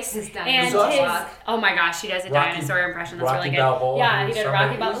awesome. voice His and dinosaur his walk. oh my gosh, he does a Rocky- dinosaur impression that's Rocky really good. Balboa Yeah, and he did a somebody-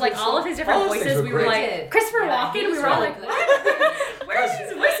 Rocky Balboa. Like all of his different all those things voices, were we were great. like Christopher Yeah, he Walken. We was were all really like, good. what? Where is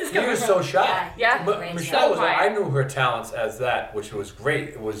his voices He coming was from? so shy. Yeah. But Great Michelle show. was. I knew her talents as that, which was great.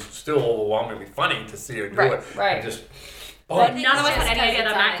 It was still overwhelmingly funny to see her do Right, it. right. And just. But boom. none of us Just had any 'cause idea that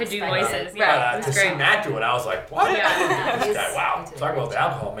it's Matt could do unexpected. voices. Right. Yeah, it To was see great. Matt do it, I was like, what? Yeah. This guy, wow. He did Talk a about great the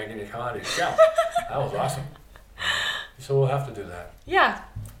alcohol making you comedy show. That was awesome. So we'll have to do that. Yeah,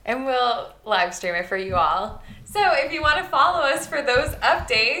 and we'll live stream it for you all. So if you want to follow us for those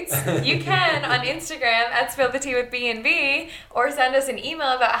updates, you can on Instagram at Spill the Tea with B&B, or send us an email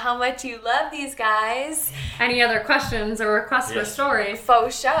about how much you love these guys. Any other questions or requests for Yes. stories?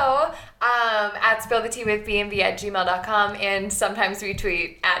 Faux show at spilltheteawithbnb@gmail.com, and sometimes we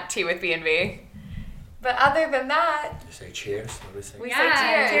tweet at tea with B&B. But other than that, You say cheers. What do we say? we Yeah, say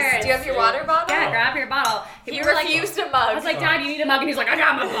cheers. cheers. Do you have your water bottle? Yeah, grab your bottle. He We were like- refused a mug. I was like, Dad, you need a mug, and he's like, I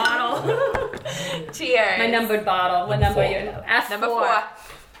got my bottle. Cheers. My numbered bottle. What number Number you four. know? F4. Number 4.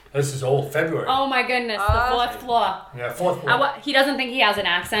 This is old February. Oh my goodness, the fourth floor. Yeah, fourth floor. He doesn't think he has an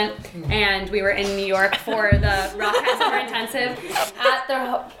accent, and we were in New York for the Rockhead Summer Intensive at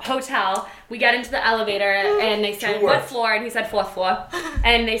the hotel. We get into the elevator, and they said, Two what words. floor? And he said, fourth floor.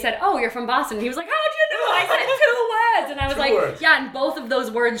 And they said, oh, you're from Boston. He was like, how'd you know? I said 2 words. And I was Two like, words. yeah, and both of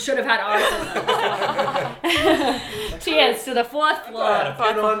those words should have had R's in them. Cheers to the fourth I floor. had a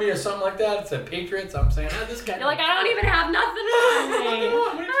pin on me or something like that. It said Patriots. I'm saying, this guy. You're like, I don't even have nothing on me.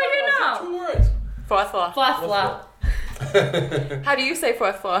 What are you How talking do you about? I said know? 2 words. Fourth floor. Fourth Fourth floor. How do you say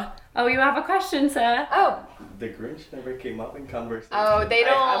fourth floor? Oh, you have a question, sir? Oh, The Grinch never came up in conversation. Oh, they I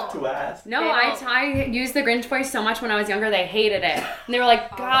have don't- to ask. No, They I used the Grinch voice so much when I was younger, they hated it. And they were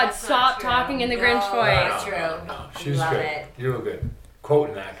like, God, that's stop not true. talking in the Grinch No. voice. True. No, she was Love good. it. You were good.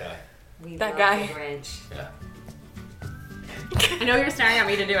 Quoting that guy. We That love guy. the Grinch. Yeah. I know you're staring at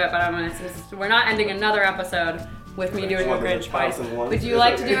me to do it, but we're not ending another episode with me doing a Grinch voice. Would you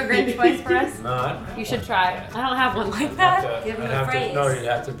like to do a Grinch voice for us? No, I- You should try. I don't have one like I'd that. have to- Give him I'd a have to- phrase. No, you'd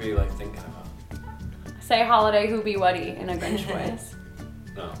have to be like thinking about. Say holiday who be whatty in a Grinch voice.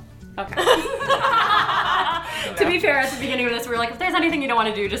 No. Okay. To be fair, at the beginning of this, we were like, if there's anything you don't want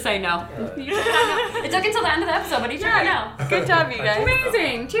to do, just say no. You just said no. It took until the end of the episode, but he tried no. good job, you guys.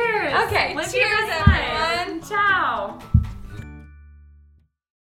 Amazing. Cheers. Okay, Live cheers, your best life. everyone. Ciao.